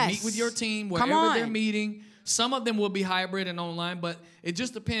house and meet with your team wherever they're meeting. Some of them will be hybrid and online, but it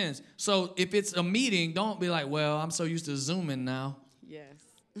just depends. So if it's a meeting, don't be like, well, I'm so used to Zooming now. Yes.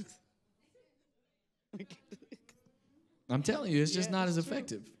 I'm telling you, it's just not as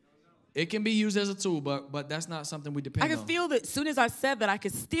effective. It can be used as a tool, but that's not something we depend on. I can feel that as soon as I said that, I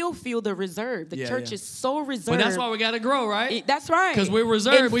could still feel the reserve. The church is so reserved. But that's why we got to grow, right? That's right. Because we're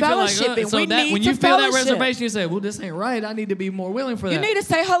reserved. We feel like, so that when you feel that reservation, you say, well, this ain't right. I need to be more willing for that. You need to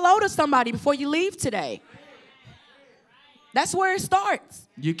say hello to somebody before you leave today. That's where it starts.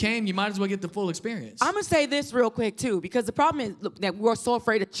 You came, you might as well get the full experience. I'm going to say this real quick, too, because the problem is that we're so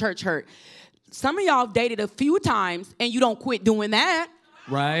afraid of church hurt. Some of y'all dated a few times, and you don't quit doing that.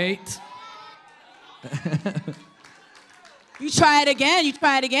 Right. You try it again, you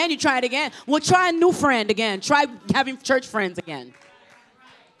try it again, you try it again. Well, try a new friend again. Try having church friends again.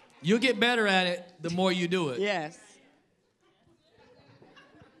 You'll get better at it the more you do it. Yes.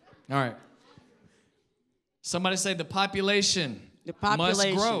 All right. Somebody say the population must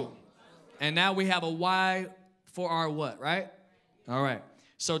grow. And now we have a why for our what, right? All right.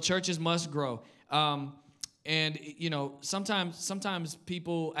 So churches must grow. And, sometimes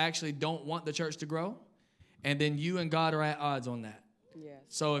people actually don't want the church to grow. And then you and God are at odds on that. Yes.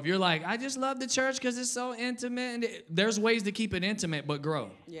 So if you're like, I just love the church because it's so intimate. And there's ways to keep it intimate but grow.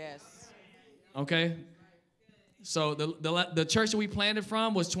 Yes. Okay? So the church that we planted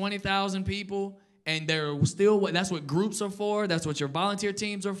from was 20,000 people. And that's what groups are for. That's what your volunteer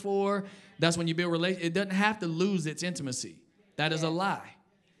teams are for. That's when you build relationships. It doesn't have to lose its intimacy. That is a lie.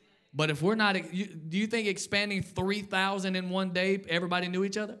 But if we're not, do you think expanding 3,000 in one day, everybody knew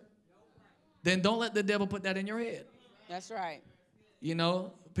each other? Then don't let the devil put that in your head. That's right.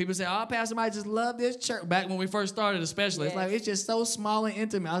 People say, oh, Pastor Mike, just love this church. Back when we first started especially, It's like, it's just so small and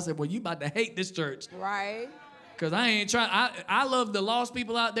intimate. I said, well, you about to hate this church. Right. Because I ain't trying. I love the lost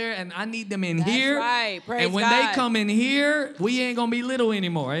people out there, and I need them in here. That's right. Praise and when God. they come in here, we ain't going to be little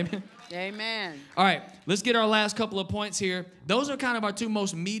anymore. Amen. Amen. All right, let's get our last couple of points here. Those are kind of our 2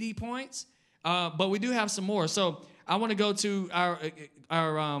 most meaty points, but we do have some more. So I want to go to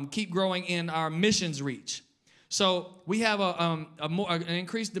our keep growing in our missions reach. So we have an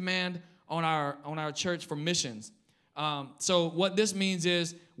increased demand on our church for missions. So what this means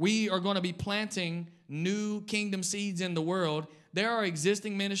is we are going to be planting new kingdom seeds in the world. There are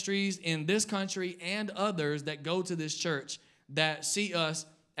existing ministries in this country and others that go to this church that see us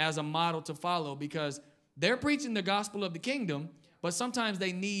as a model to follow because they're preaching the gospel of the kingdom, but sometimes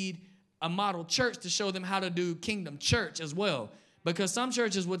they need a model church to show them how to do kingdom church as well. Because some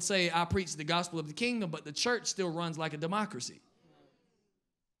churches would say, I preach the gospel of the kingdom, but the church still runs like a democracy.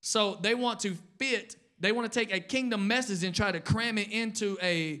 So they want to take a kingdom message and try to cram it into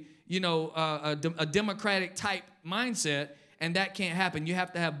a democratic type mindset, and that can't happen. You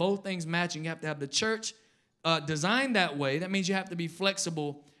have to have both things matching. You have to have the church designed that way. That means you have to be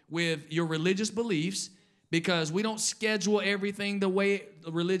flexible with your religious beliefs because we don't schedule everything the way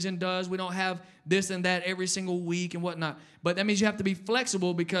religion does. We don't have this and that every single week and whatnot. But that means you have to be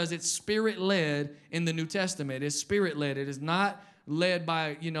flexible because it's spirit-led in the New Testament. It's spirit-led. It is not led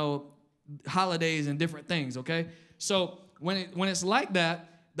by, holidays and different things, okay? So when it's like that,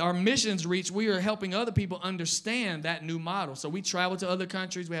 our missions reach, we are helping other people understand that new model. So we travel to other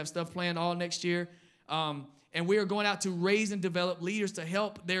countries. We have stuff planned all next year. And we are going out to raise and develop leaders to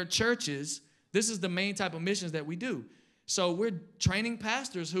help their churches. This is the main type of missions that we do. So we're training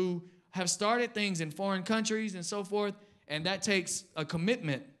pastors who have started things in foreign countries and so forth. And that takes a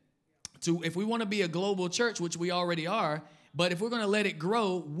commitment to, if we want to be a global church, which we already are, but if we're going to let it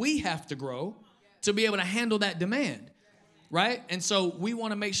grow, we have to grow to be able to handle that demand, right? And so we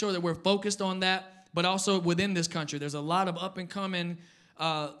want to make sure that we're focused on that, but also within this country. There's a lot of up-and-coming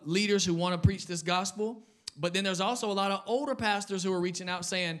leaders who want to preach this gospel, but then there's also a lot of older pastors who are reaching out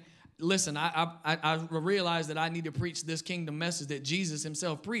saying, listen, I realize that I need to preach this kingdom message that Jesus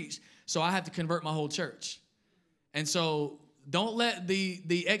himself preached, so I have to convert my whole church. And so don't let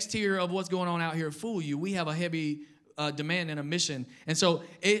the exterior of what's going on out here fool you. We have a heavy demand and a mission. And so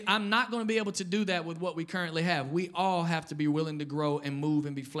I'm not going to be able to do that with what we currently have. We all have to be willing to grow and move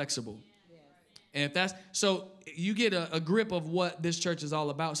and be flexible. And if that's so, you get a grip of what this church is all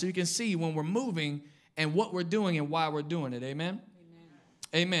about, so you can see when we're moving and what we're doing and why we're doing it. Amen?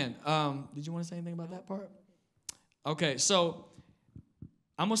 Amen. Did you want to say anything about that part? Okay, so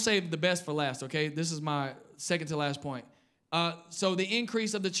I'm going to save the best for last, okay? This is my second to last point. So the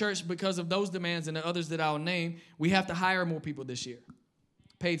increase of the church, because of those demands and the others that I'll name, we have to hire more people this year,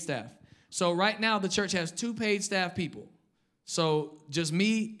 paid staff. So right now the church has 2 paid staff people. So just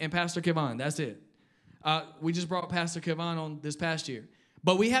me and Pastor Kevon, that's it. We just brought Pastor Kevon on this past year.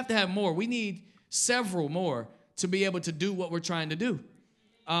 But we have to have more. We need several more to be able to do what we're trying to do.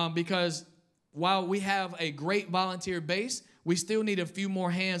 Because while we have a great volunteer base, we still need a few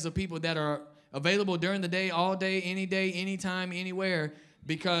more hands of people that are available during the day, all day, anytime, anywhere,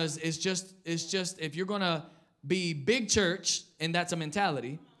 because it's just if you're going to be big church, and that's a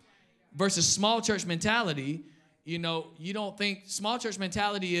mentality, versus small church mentality, you don't think small church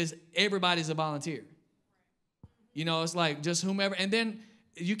mentality is everybody's a volunteer. It's like just whomever, and then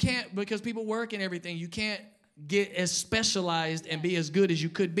you can't, because people work and everything, you can't get as specialized and be as good as you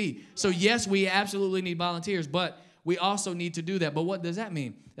could be. So yes, we absolutely need volunteers, but we also need to do that. But what does that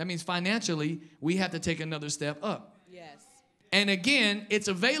mean? That means financially, we have to take another step up. Yes. And again, it's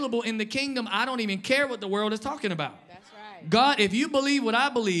available in the kingdom. I don't even care what the world is talking about. That's right. God, if you believe what I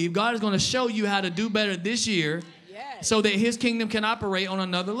believe, God is going to show you how to do better this year, yes, so that his kingdom can operate on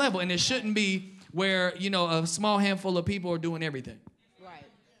another level. And it shouldn't be where, a small handful of people are doing everything. Right.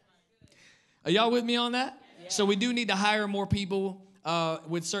 Are y'all with me on that? Yeah. So we do need to hire more people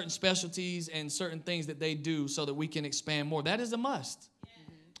with certain specialties and certain things that they do so that we can expand more. That is a must.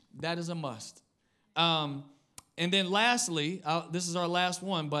 Mm-hmm. That is a must. And then lastly, this is our last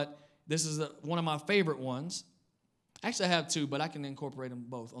one, but this is one of my favorite ones. Actually, I have 2, but I can incorporate them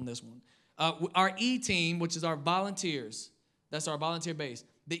both on this one. Our E-team, which is our volunteers, that's our volunteer base.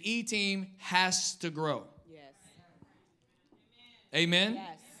 The E-team has to grow. Yes. Amen?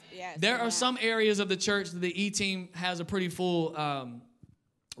 Yes. Yes. There are some areas of the church that the E-team has a pretty full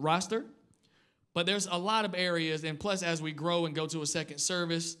roster, but there's a lot of areas, and plus as we grow and go to a second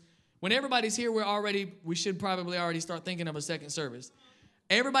service, when everybody's here, we should probably already start thinking of a second service.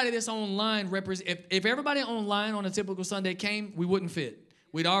 Everybody that's online, if everybody online on a typical Sunday came, we wouldn't fit.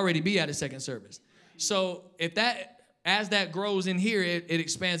 We'd already be at a second service. So as that grows in here, it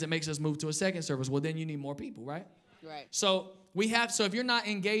expands, it makes us move to a second service. Well, then you need more people, right? Right. So if you're not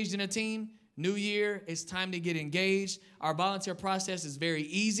engaged in a team, new year, it's time to get engaged. Our volunteer process is very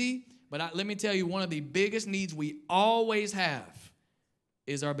easy, but let me tell you, one of the biggest needs we always have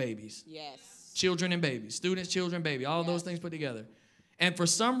is our babies. Yes. Children and babies. Students, children, baby. All those things put together. And for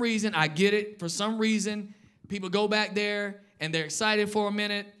some reason, I get it. For some reason, people go back there and they're excited for a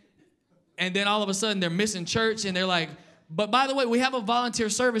minute, and then all of a sudden they're missing church, and they're like, but by the way, we have a volunteer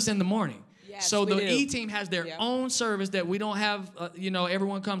service in the morning. Yes, so the E-team has their own service that we don't have,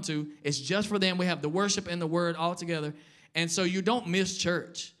 everyone come to. It's just for them. We have the worship and the word all together. And so you don't miss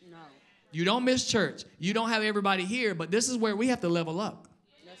church. No. You don't miss church. You don't have everybody here, but this is where we have to level up.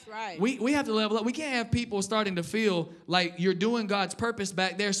 That's right. We have to level up. We can't have people starting to feel like you're doing God's purpose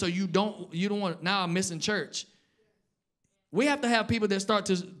back there, so you don't want, now I'm missing church. We have to have people that start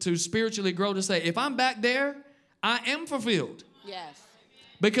to spiritually grow to say, if I'm back there, I am fulfilled. Yes.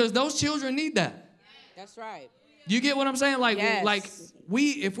 Because those children need that. That's right. You get what I'm saying? Yes.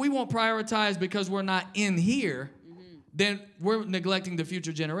 If we won't prioritize because we're not in here, then we're neglecting the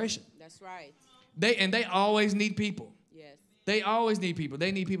future generation. That's right. They always need people. Yes. They always need people.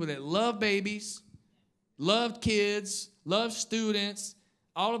 They need people that love babies, love kids, love students,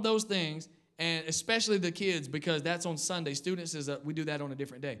 all of those things, and especially the kids, because that's on Sunday. Students we do that on a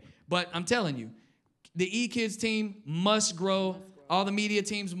different day. But I'm telling you, The E-Kids team must grow. All the media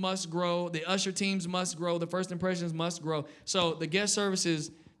teams must grow. The usher teams must grow. The first impressions must grow. So the guest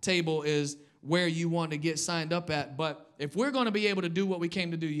services table is where you want to get signed up at. But if we're going to be able to do what we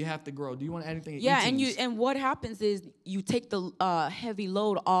came to do, you have to grow. Do you want to add anything? Yeah, and what happens is you take the heavy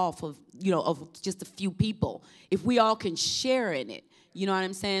load off of, of just a few people. If we all can share in it, you know what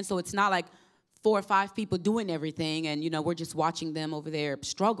I'm saying? So it's not like 4 or 5 people doing everything and, we're just watching them over there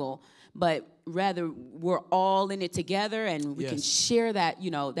struggle. But rather, we're all in it together, and we can share that,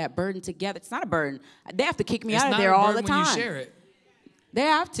 that burden together. It's not a burden. They have to kick me out of there all the time. When you share it. They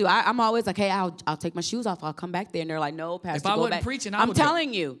have to. I'm always like, hey, I'll take my shoes off. I'll come back there. And they're like, no, Pastor, if I go wasn't back. preaching, I'm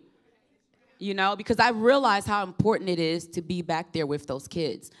telling you, because I realize how important it is to be back there with those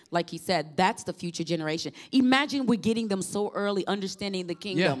kids. Like he said, that's the future generation. Imagine we're getting them so early, understanding the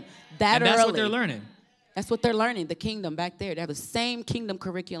kingdom. That's what they're learning. That's what they're learning, the kingdom back there. They have the same kingdom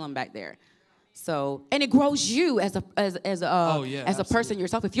curriculum back there. So, and it grows you as a person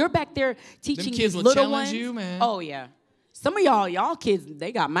yourself. If you're back there teaching these little ones, you, man. Oh yeah. Some of y'all kids,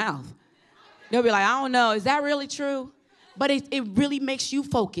 they got mouth. They'll be like, I don't know, is that really true? But it really makes you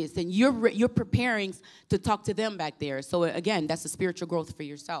focus, and you're preparing to talk to them back there. So again, that's a spiritual growth for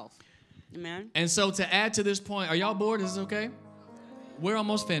yourself. Amen. And so to add to this point, are y'all bored? Is this okay? We're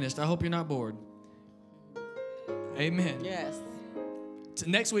almost finished. I hope you're not bored. Amen. Yes.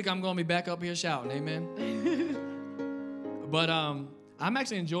 Next week, I'm going to be back up here shouting. Amen. But I'm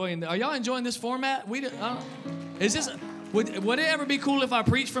actually enjoying. Are y'all enjoying this format? Is this? Would it ever be cool if I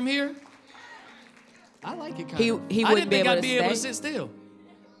preach from here? I like it kind of. He I wouldn't didn't think I'd be able to stay. sit still.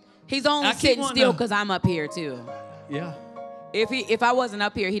 He's only sitting still because I'm up here too. Yeah. If I wasn't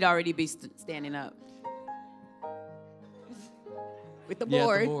up here, he'd already be standing up. With the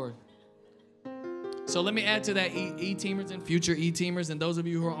board. Yeah, the board. So let me add to that E-teamers and future E-teamers and those of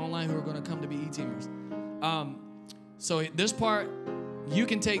you who are online who are going to come to be E-teamers. So this part, you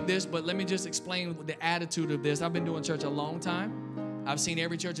can take this, but let me just explain the attitude of this. I've been doing church a long time. I've seen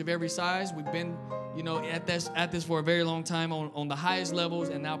every church of every size. We've been, at this for a very long time on the highest levels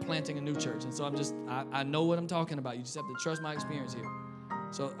and now planting a new church. And so I know what I'm talking about. You just have to trust my experience here.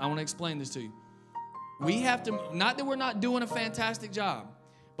 So I want to explain this to you. We have to, not that we're not doing a fantastic job,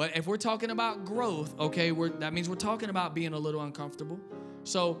 but if we're talking about growth, okay, that means we're talking about being a little uncomfortable.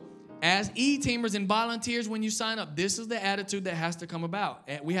 So as E-teamers and volunteers, when you sign up, this is the attitude that has to come about.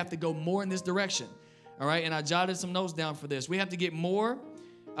 And we have to go more in this direction, all right? And I jotted some notes down for this. We have to get more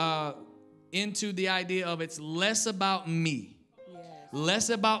into the idea of it's less about me, less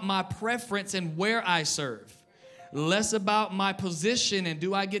about my preference and where I serve, less about my position and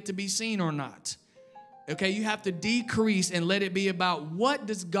do I get to be seen or not. Okay, you have to decrease and let it be about what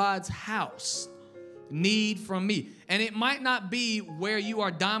does God's house need from me. And it might not be where you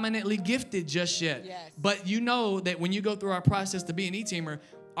are dominantly gifted just yet. Yes. But you know that when you go through our process to be an E-teamer,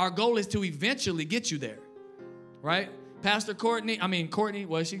 our goal is to eventually get you there. Right? Pastor Courtney,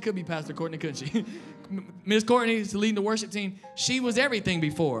 well, she could be Pastor Courtney, couldn't she? Miss Courtney is leading the worship team. She was everything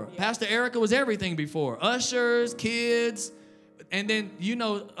before. Yeah. Pastor Erica was everything before. Ushers, kids. And then,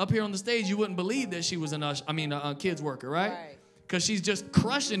 up here on the stage, you wouldn't believe that she was a kids worker, right? Because she's just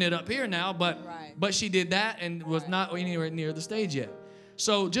crushing it up here now, but she did that and was not anywhere near the stage yet.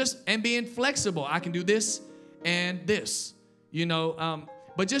 So and being flexible. I can do this and this,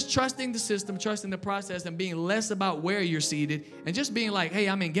 but just trusting the system, trusting the process, and being less about where you're seated and just being like, hey,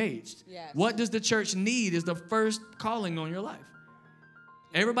 I'm engaged. Yes. What does the church need is the first calling on your life.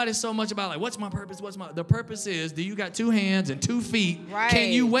 Everybody's so much about what's my purpose? The purpose is, do you got 2 hands and 2 feet? Right.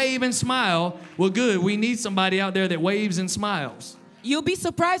 Can you wave and smile? Well, good. We need somebody out there that waves and smiles. You'll be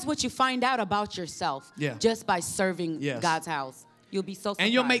surprised what you find out about yourself just by serving God's house. You'll be so surprised.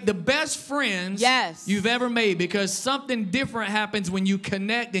 And you'll make the best friends you've ever made because something different happens when you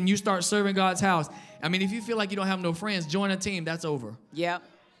connect and you start serving God's house. If you feel like you don't have no friends, join a team. That's over. Yep.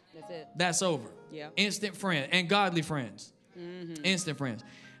 That's it. That's over. Yep. Instant friend and godly friends. Mm-hmm. Instant friends.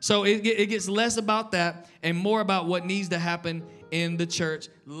 So it gets less about that and more about what needs to happen in the church.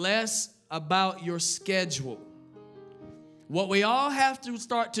 Less about your schedule. What we all have to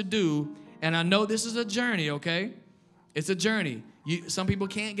start to do, and I know this is a journey, okay? It's a journey. Some people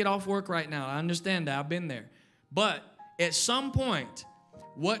can't get off work right now. I understand that. I've been there. But at some point,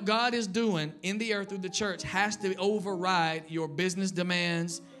 what God is doing in the earth through the church has to override your business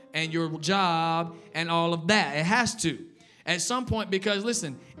demands and your job and all of that. It has to. At some point, because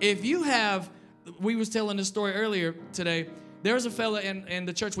listen, if you have, we was telling this story earlier today, there was a fella in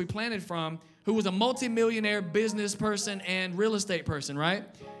the church we planted from who was a multimillionaire business person and real estate person, right?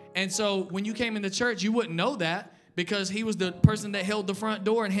 And so when you came into church, you wouldn't know that because he was the person that held the front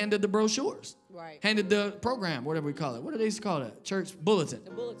door and handed the brochures. Right. Handed the program, whatever we call it. What do they call it? Church bulletin.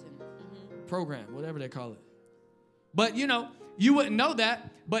 The bulletin. Mm-hmm. Program, whatever they call it. But, you know, you wouldn't know that,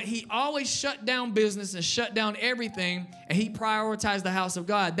 but he always shut down business and shut down everything, and he prioritized the house of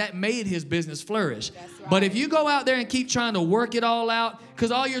God. That made his business flourish. That's right. But if you go out there and keep trying to work it all out,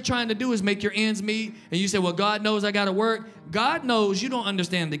 because all you're trying to do is make your ends meet, and you say, well, God knows I got to work. God knows you don't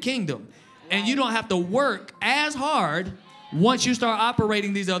understand the kingdom. Right. And you don't have to work as hard once you start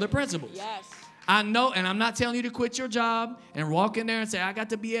operating these other principles. Yes. I know, and I'm not telling you to quit your job and walk in there and say, I got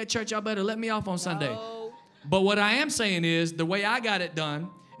to be at church, y'all better let me off on Sunday. But what I am saying is, the way I got it done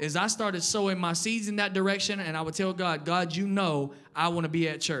is I started sowing my seeds in that direction, and I would tell God, God, you know I want to be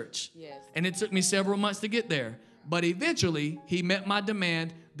at church. Yes. And it took me several months to get there. But eventually, he met my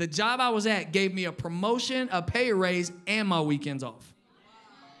demand. The job I was at gave me a promotion, a pay raise, and my weekends off.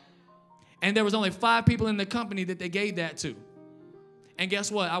 And there was only 5 people in the company that they gave that to. And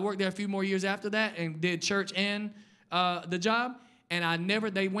guess what? I worked there a few more years after that and did church and the job. And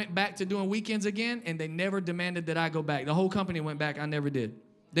they went back to doing weekends again, and they never demanded that I go back. The whole company went back. I never did.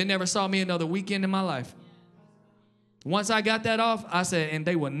 They never saw me another weekend in my life. Once I got that off, I said, and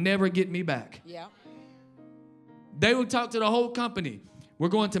they will never get me back. Yeah. They would talk to the whole company. We're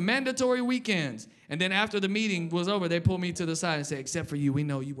going to mandatory weekends. And then after the meeting was over, they pulled me to the side and said, except for you, we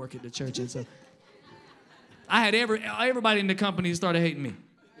know you work at the church. And so I had everybody in the company started hating me.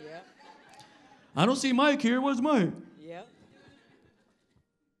 Yeah. I don't see Mike here. Where's Mike? Yeah.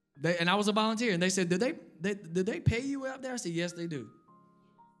 And I was a volunteer, and they said, did they pay you out there? I said, yes, they do.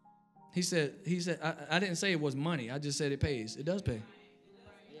 He said, I didn't say it was money. I just said it pays. It does pay.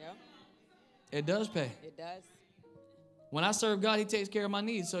 Yeah. It does pay. It does. When I serve God, he takes care of my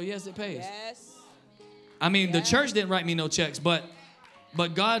needs, so yes, it pays. Yes. I mean, the church didn't write me no checks, but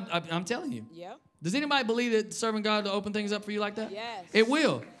God, I'm telling you. Yeah. Does anybody believe that serving God will open things up for you like that? Yes. It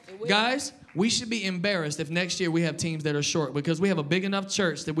will. It will. Guys, we should be embarrassed if next year we have teams that are short, because we have a big enough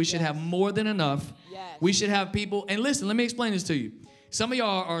church that we should have more than enough. Yes. We should have people. And listen, let me explain this to you. Some of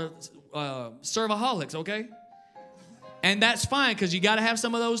y'all are servaholics, okay? And that's fine, because you got to have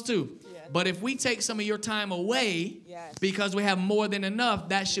some of those too. Yes. But if we take some of your time away because we have more than enough,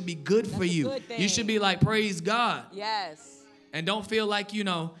 that should be good for you. Good thing. You should be like, praise God. Yes. And don't feel like, you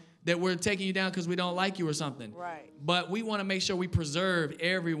know, that we're taking you down because we don't like you or something. Right. But we want to make sure we preserve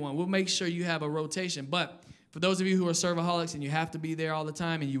everyone. We'll make sure you have a rotation. But for those of you who are servaholics and you have to be there all the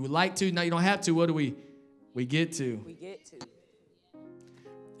time and you would like to, now you don't have to, what do we? We get to. We get to.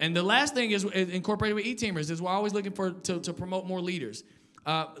 And the last thing is incorporated with e-teamers is we're always looking to promote more leaders.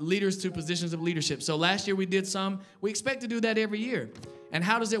 Leaders to positions of leadership. So last year we did some. We expect to do that every year. And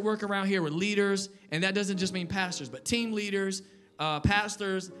how does it work around here with leaders? And that doesn't just mean pastors, but team leaders,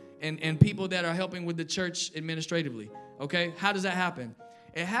 pastors, and people that are helping with the church administratively. Okay? How does that happen?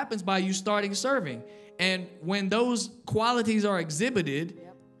 It happens by you starting serving. And when those qualities are exhibited,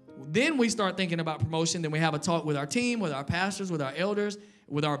 then we start thinking about promotion. Then we have a talk with our team, with our pastors, with our elders,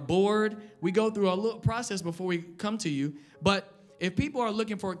 with our board. We go through a little process before we come to you. But if people are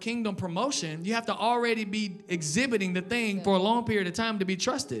looking for a kingdom promotion, you have to already be exhibiting the thing for a long period of time to be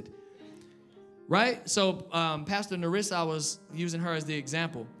trusted. Right? So Pastor Narissa, I was using her as the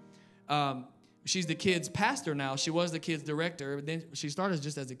example. She's the kids' pastor now. She was the kids' director. But then she started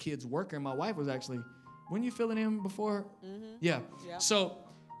just as a kids' worker. And my wife was actually, weren't you filling in before? Mm-hmm. Yeah. So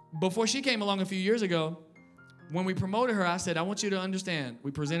before she came along a few years ago, when we promoted her, I said, I want you to understand.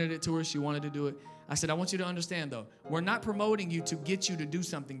 We presented it to her. She wanted to do it. I said, I want you to understand, though. We're not promoting you to get you to do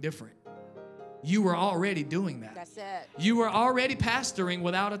something different. You were already doing that. That's it. You were already pastoring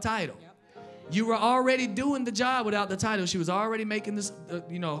without a title. Yep. You were already doing the job without the title. She was already making this,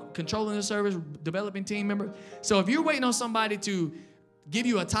 controlling the service, developing team members. So if you're waiting on somebody to give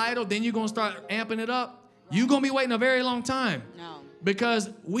you a title, then you're going to start amping it up. You're going to be waiting a very long time. No. Because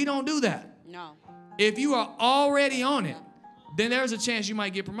we don't do that. No. If you are already on it, then there's a chance you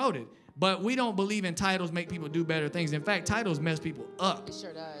might get promoted. But we don't believe in titles make people do better things. In fact, titles mess people up. It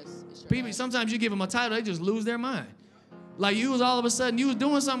sure does. People, sometimes you give them a title, they just lose their mind. Like you was all of a sudden, you was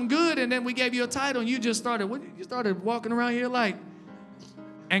doing something good, and then we gave you a title, and you just started walking around here like,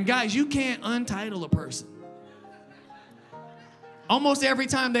 and guys, you can't untitle a person. Almost every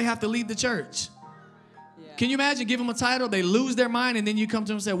time they have to leave the church. Yeah. Can you imagine, give them a title, they lose their mind, and then you come to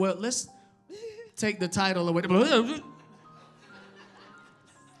them and say, well, let's take the title away.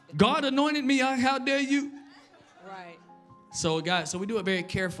 God anointed me, how dare you? Right. So, guys, we do it very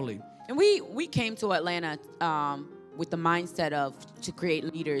carefully. And we came to Atlanta with the mindset of to create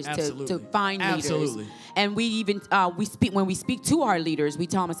leaders, Absolutely. to find Absolutely. leaders. And we even when we speak to our leaders, we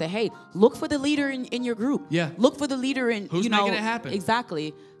tell them and say, hey, look for the leader in your group. Yeah. Look for the leader in Who's making it happen.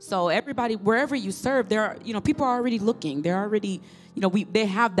 Exactly. So everybody, wherever you serve, there are, people are already looking. They're already, they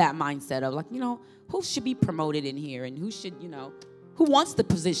have that mindset of like, who should be promoted in here and who should, who wants the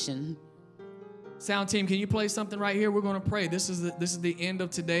position. Sound team, can you play something right here? We're going to pray. This is the end of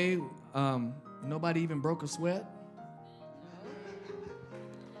today. Nobody even broke a sweat.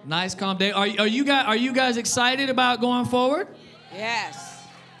 Nice, calm day. Are you guys excited about going forward? Yes,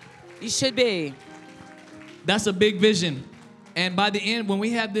 you should be. That's a big vision. And by the end, when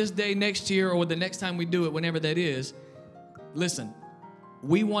we have this day next year or the next time we do it, whenever that is, listen,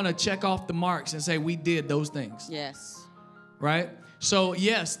 we want to check off the marks and say we did those things. Yes. Right? So,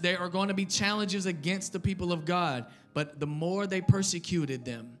 yes, there are going to be challenges against the people of God, but the more they persecuted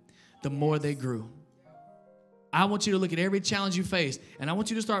them, the more they grew. I want you to look at every challenge you face, and I want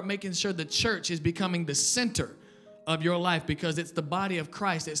you to start making sure the church is becoming the center of your life because it's the body of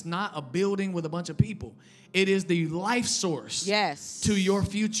Christ. It's not a building with a bunch of people. It is the life source to your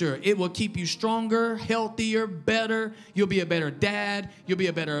future. It will keep you stronger, healthier, better. You'll be a better dad. You'll be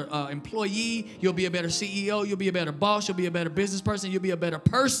a better employee. You'll be a better CEO. You'll be a better boss. You'll be a better business person. You'll be a better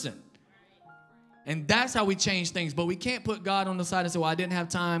person. And that's how we change things. But we can't put God on the side and say, well, I didn't have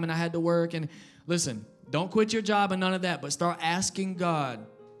time and I had to work. And listen, don't quit your job and none of that, but start asking God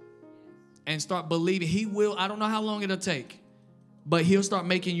and start believing. He will. I don't know how long it'll take, but he'll start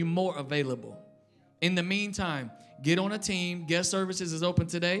making you more available. In the meantime, get on a team. Guest services is open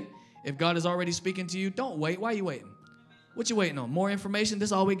today. If God is already speaking to you, don't wait. Why are you waiting? What you waiting on? More information? This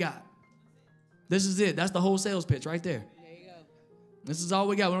is all we got. This is it. That's the whole sales pitch right there. There you go. This is all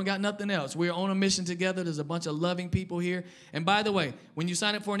we got. We don't got nothing else. We're on a mission together. There's a bunch of loving people here. And by the way, when you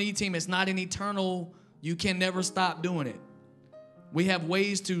sign up for an E-team, it's not an eternal, you can never stop doing it. We have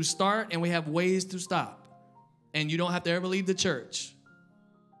ways to start and we have ways to stop. And you don't have to ever leave the church.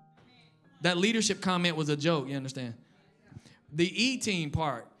 That leadership comment was a joke, you understand? The E-team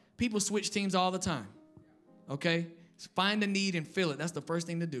part, people switch teams all the time, okay? Find a need and fill it. That's the first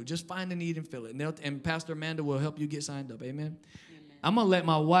thing to do. Just find a need and fill it. And Pastor Amanda will help you get signed up, amen? I'm going to let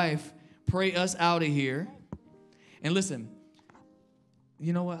my wife pray us out of here. And listen,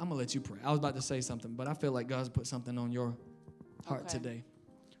 you know what? I'm going to let you pray. I was about to say something, but I feel like God's put something on your heart today.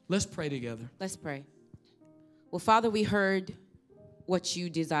 Let's pray together. Let's pray. Well, Father, we heard what you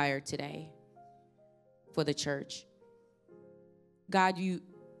desire today for the church. God, you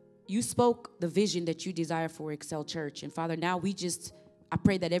spoke the vision that you desire for Excel Church. And Father, now I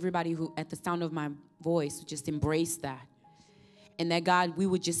pray that everybody who at the sound of my voice would just embrace that. And that, God, we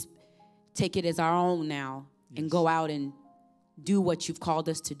would just take it as our own now and go out and do what you've called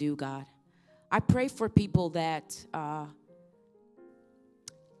us to do, God. I pray for people that, I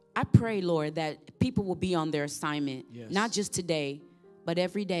pray, Lord, that people will be on their assignment, not just today, but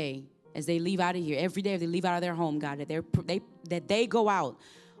every day as they leave out of here, every day as they leave out of their home, God, that they go out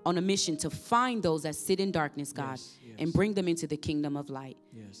on a mission to find those that sit in darkness, God, and bring them into the kingdom of light.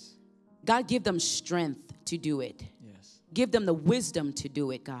 God, give them strength to do it. Give them the wisdom to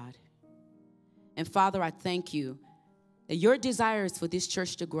do it, God. And Father, I thank you that your desire is for this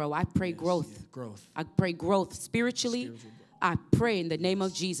church to grow. I pray growth. I pray growth spiritually. I pray in the name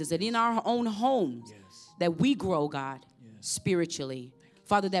of Jesus that in our own homes that we grow, God, spiritually.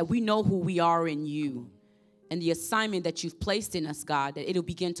 Father, that we know who we are in you and the assignment that you've placed in us, God, that it'll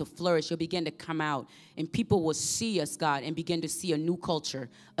begin to flourish. It'll begin to come out and people will see us, God, and begin to see a new culture,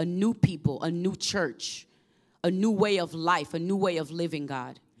 a new people, a new church, a new way of life, a new way of living,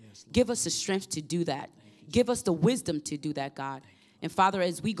 God. Give us the strength to do that. Give us the wisdom to do that, God. And Father,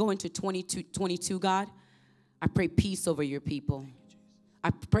 as we go into 2022, God, I pray peace over your people.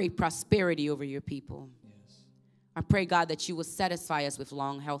 I pray prosperity over your people. I pray, God, that you will satisfy us with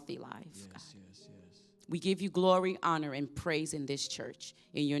long, healthy lives. We give you glory, honor, and praise in this church.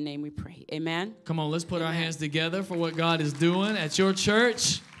 In your name we pray. Amen. Come on, let's put our hands together for what God is doing at your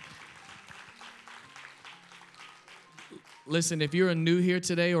church. Listen, if you're new here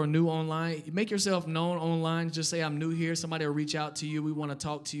today or new online, make yourself known online. Just say, I'm new here. Somebody will reach out to you. We want to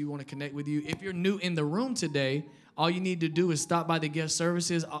talk to you. We want to connect with you. If you're new in the room today, all you need to do is stop by the guest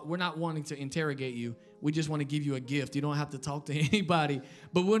services. We're not wanting to interrogate you. We just want to give you a gift. You don't have to talk to anybody,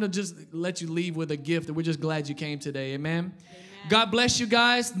 but we're going to just let you leave with a gift, and we're just glad you came today. Amen? God bless you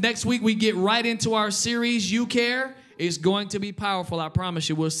guys. Next week, we get right into our series, You Care. It's going to be powerful. I promise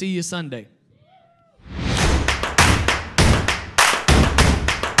you. We'll see you Sunday.